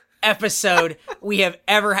best episode we have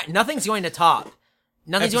ever had. Nothing's going to top.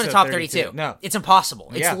 Nothing's going to top 32. No. It's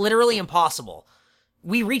impossible. It's literally impossible.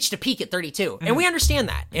 We reached a peak at 32, and we understand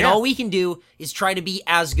that. And all we can do is try to be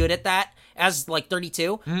as good at that as, like,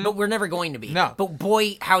 32, but we're never going to be. No. But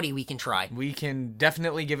boy, howdy, we can try. We can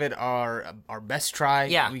definitely give it our best try.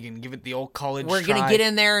 Yeah. We can give it the old college We're try. going to get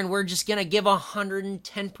in there, and we're just going to give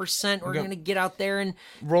 110%. We're going to get out there and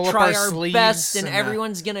roll try up our our sleeves best, and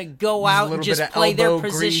everyone's going to go out and just play their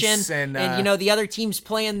position. And, you know, the other team's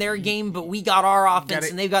playing their game, but we got our offense,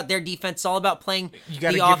 and they've got their defense. It's all about playing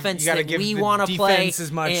the offense that we want to play. As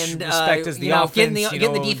much and respect as the offense.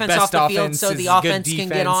 Getting the defense off the field so the offense can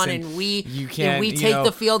get on, and we take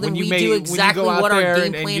the field and we do exactly what our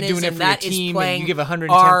game plan is, and that is playing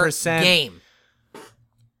our game.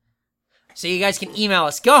 So you guys can email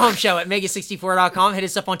us, gohomeshow@mega64.com. Hit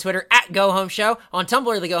us up on Twitter @gohomeshow. On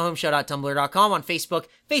Tumblr, thegohomeshow.tumblr.com. On Facebook,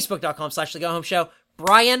 facebook.com/thegohomeshow.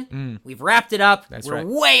 Bryan, we've wrapped it up. That's We're right.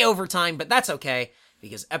 way over time, but that's okay.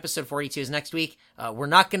 Because episode 42 is next week. We're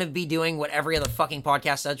not going to be doing what every other fucking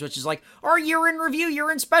podcast does, which is like, our year-end review,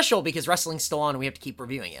 year-end special, because wrestling's still on and we have to keep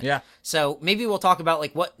reviewing it. Yeah. So maybe we'll talk about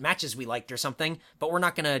like what matches we liked or something, but we're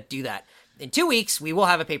not going to do that. In 2 weeks, we will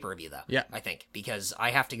have a paper review, though. Yeah. I think, because I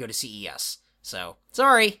have to go to CES. So,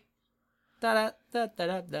 sorry.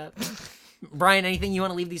 Da-da-da-da-da-da. Bryan, anything you want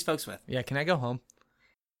to leave these folks with? Yeah, can I go home?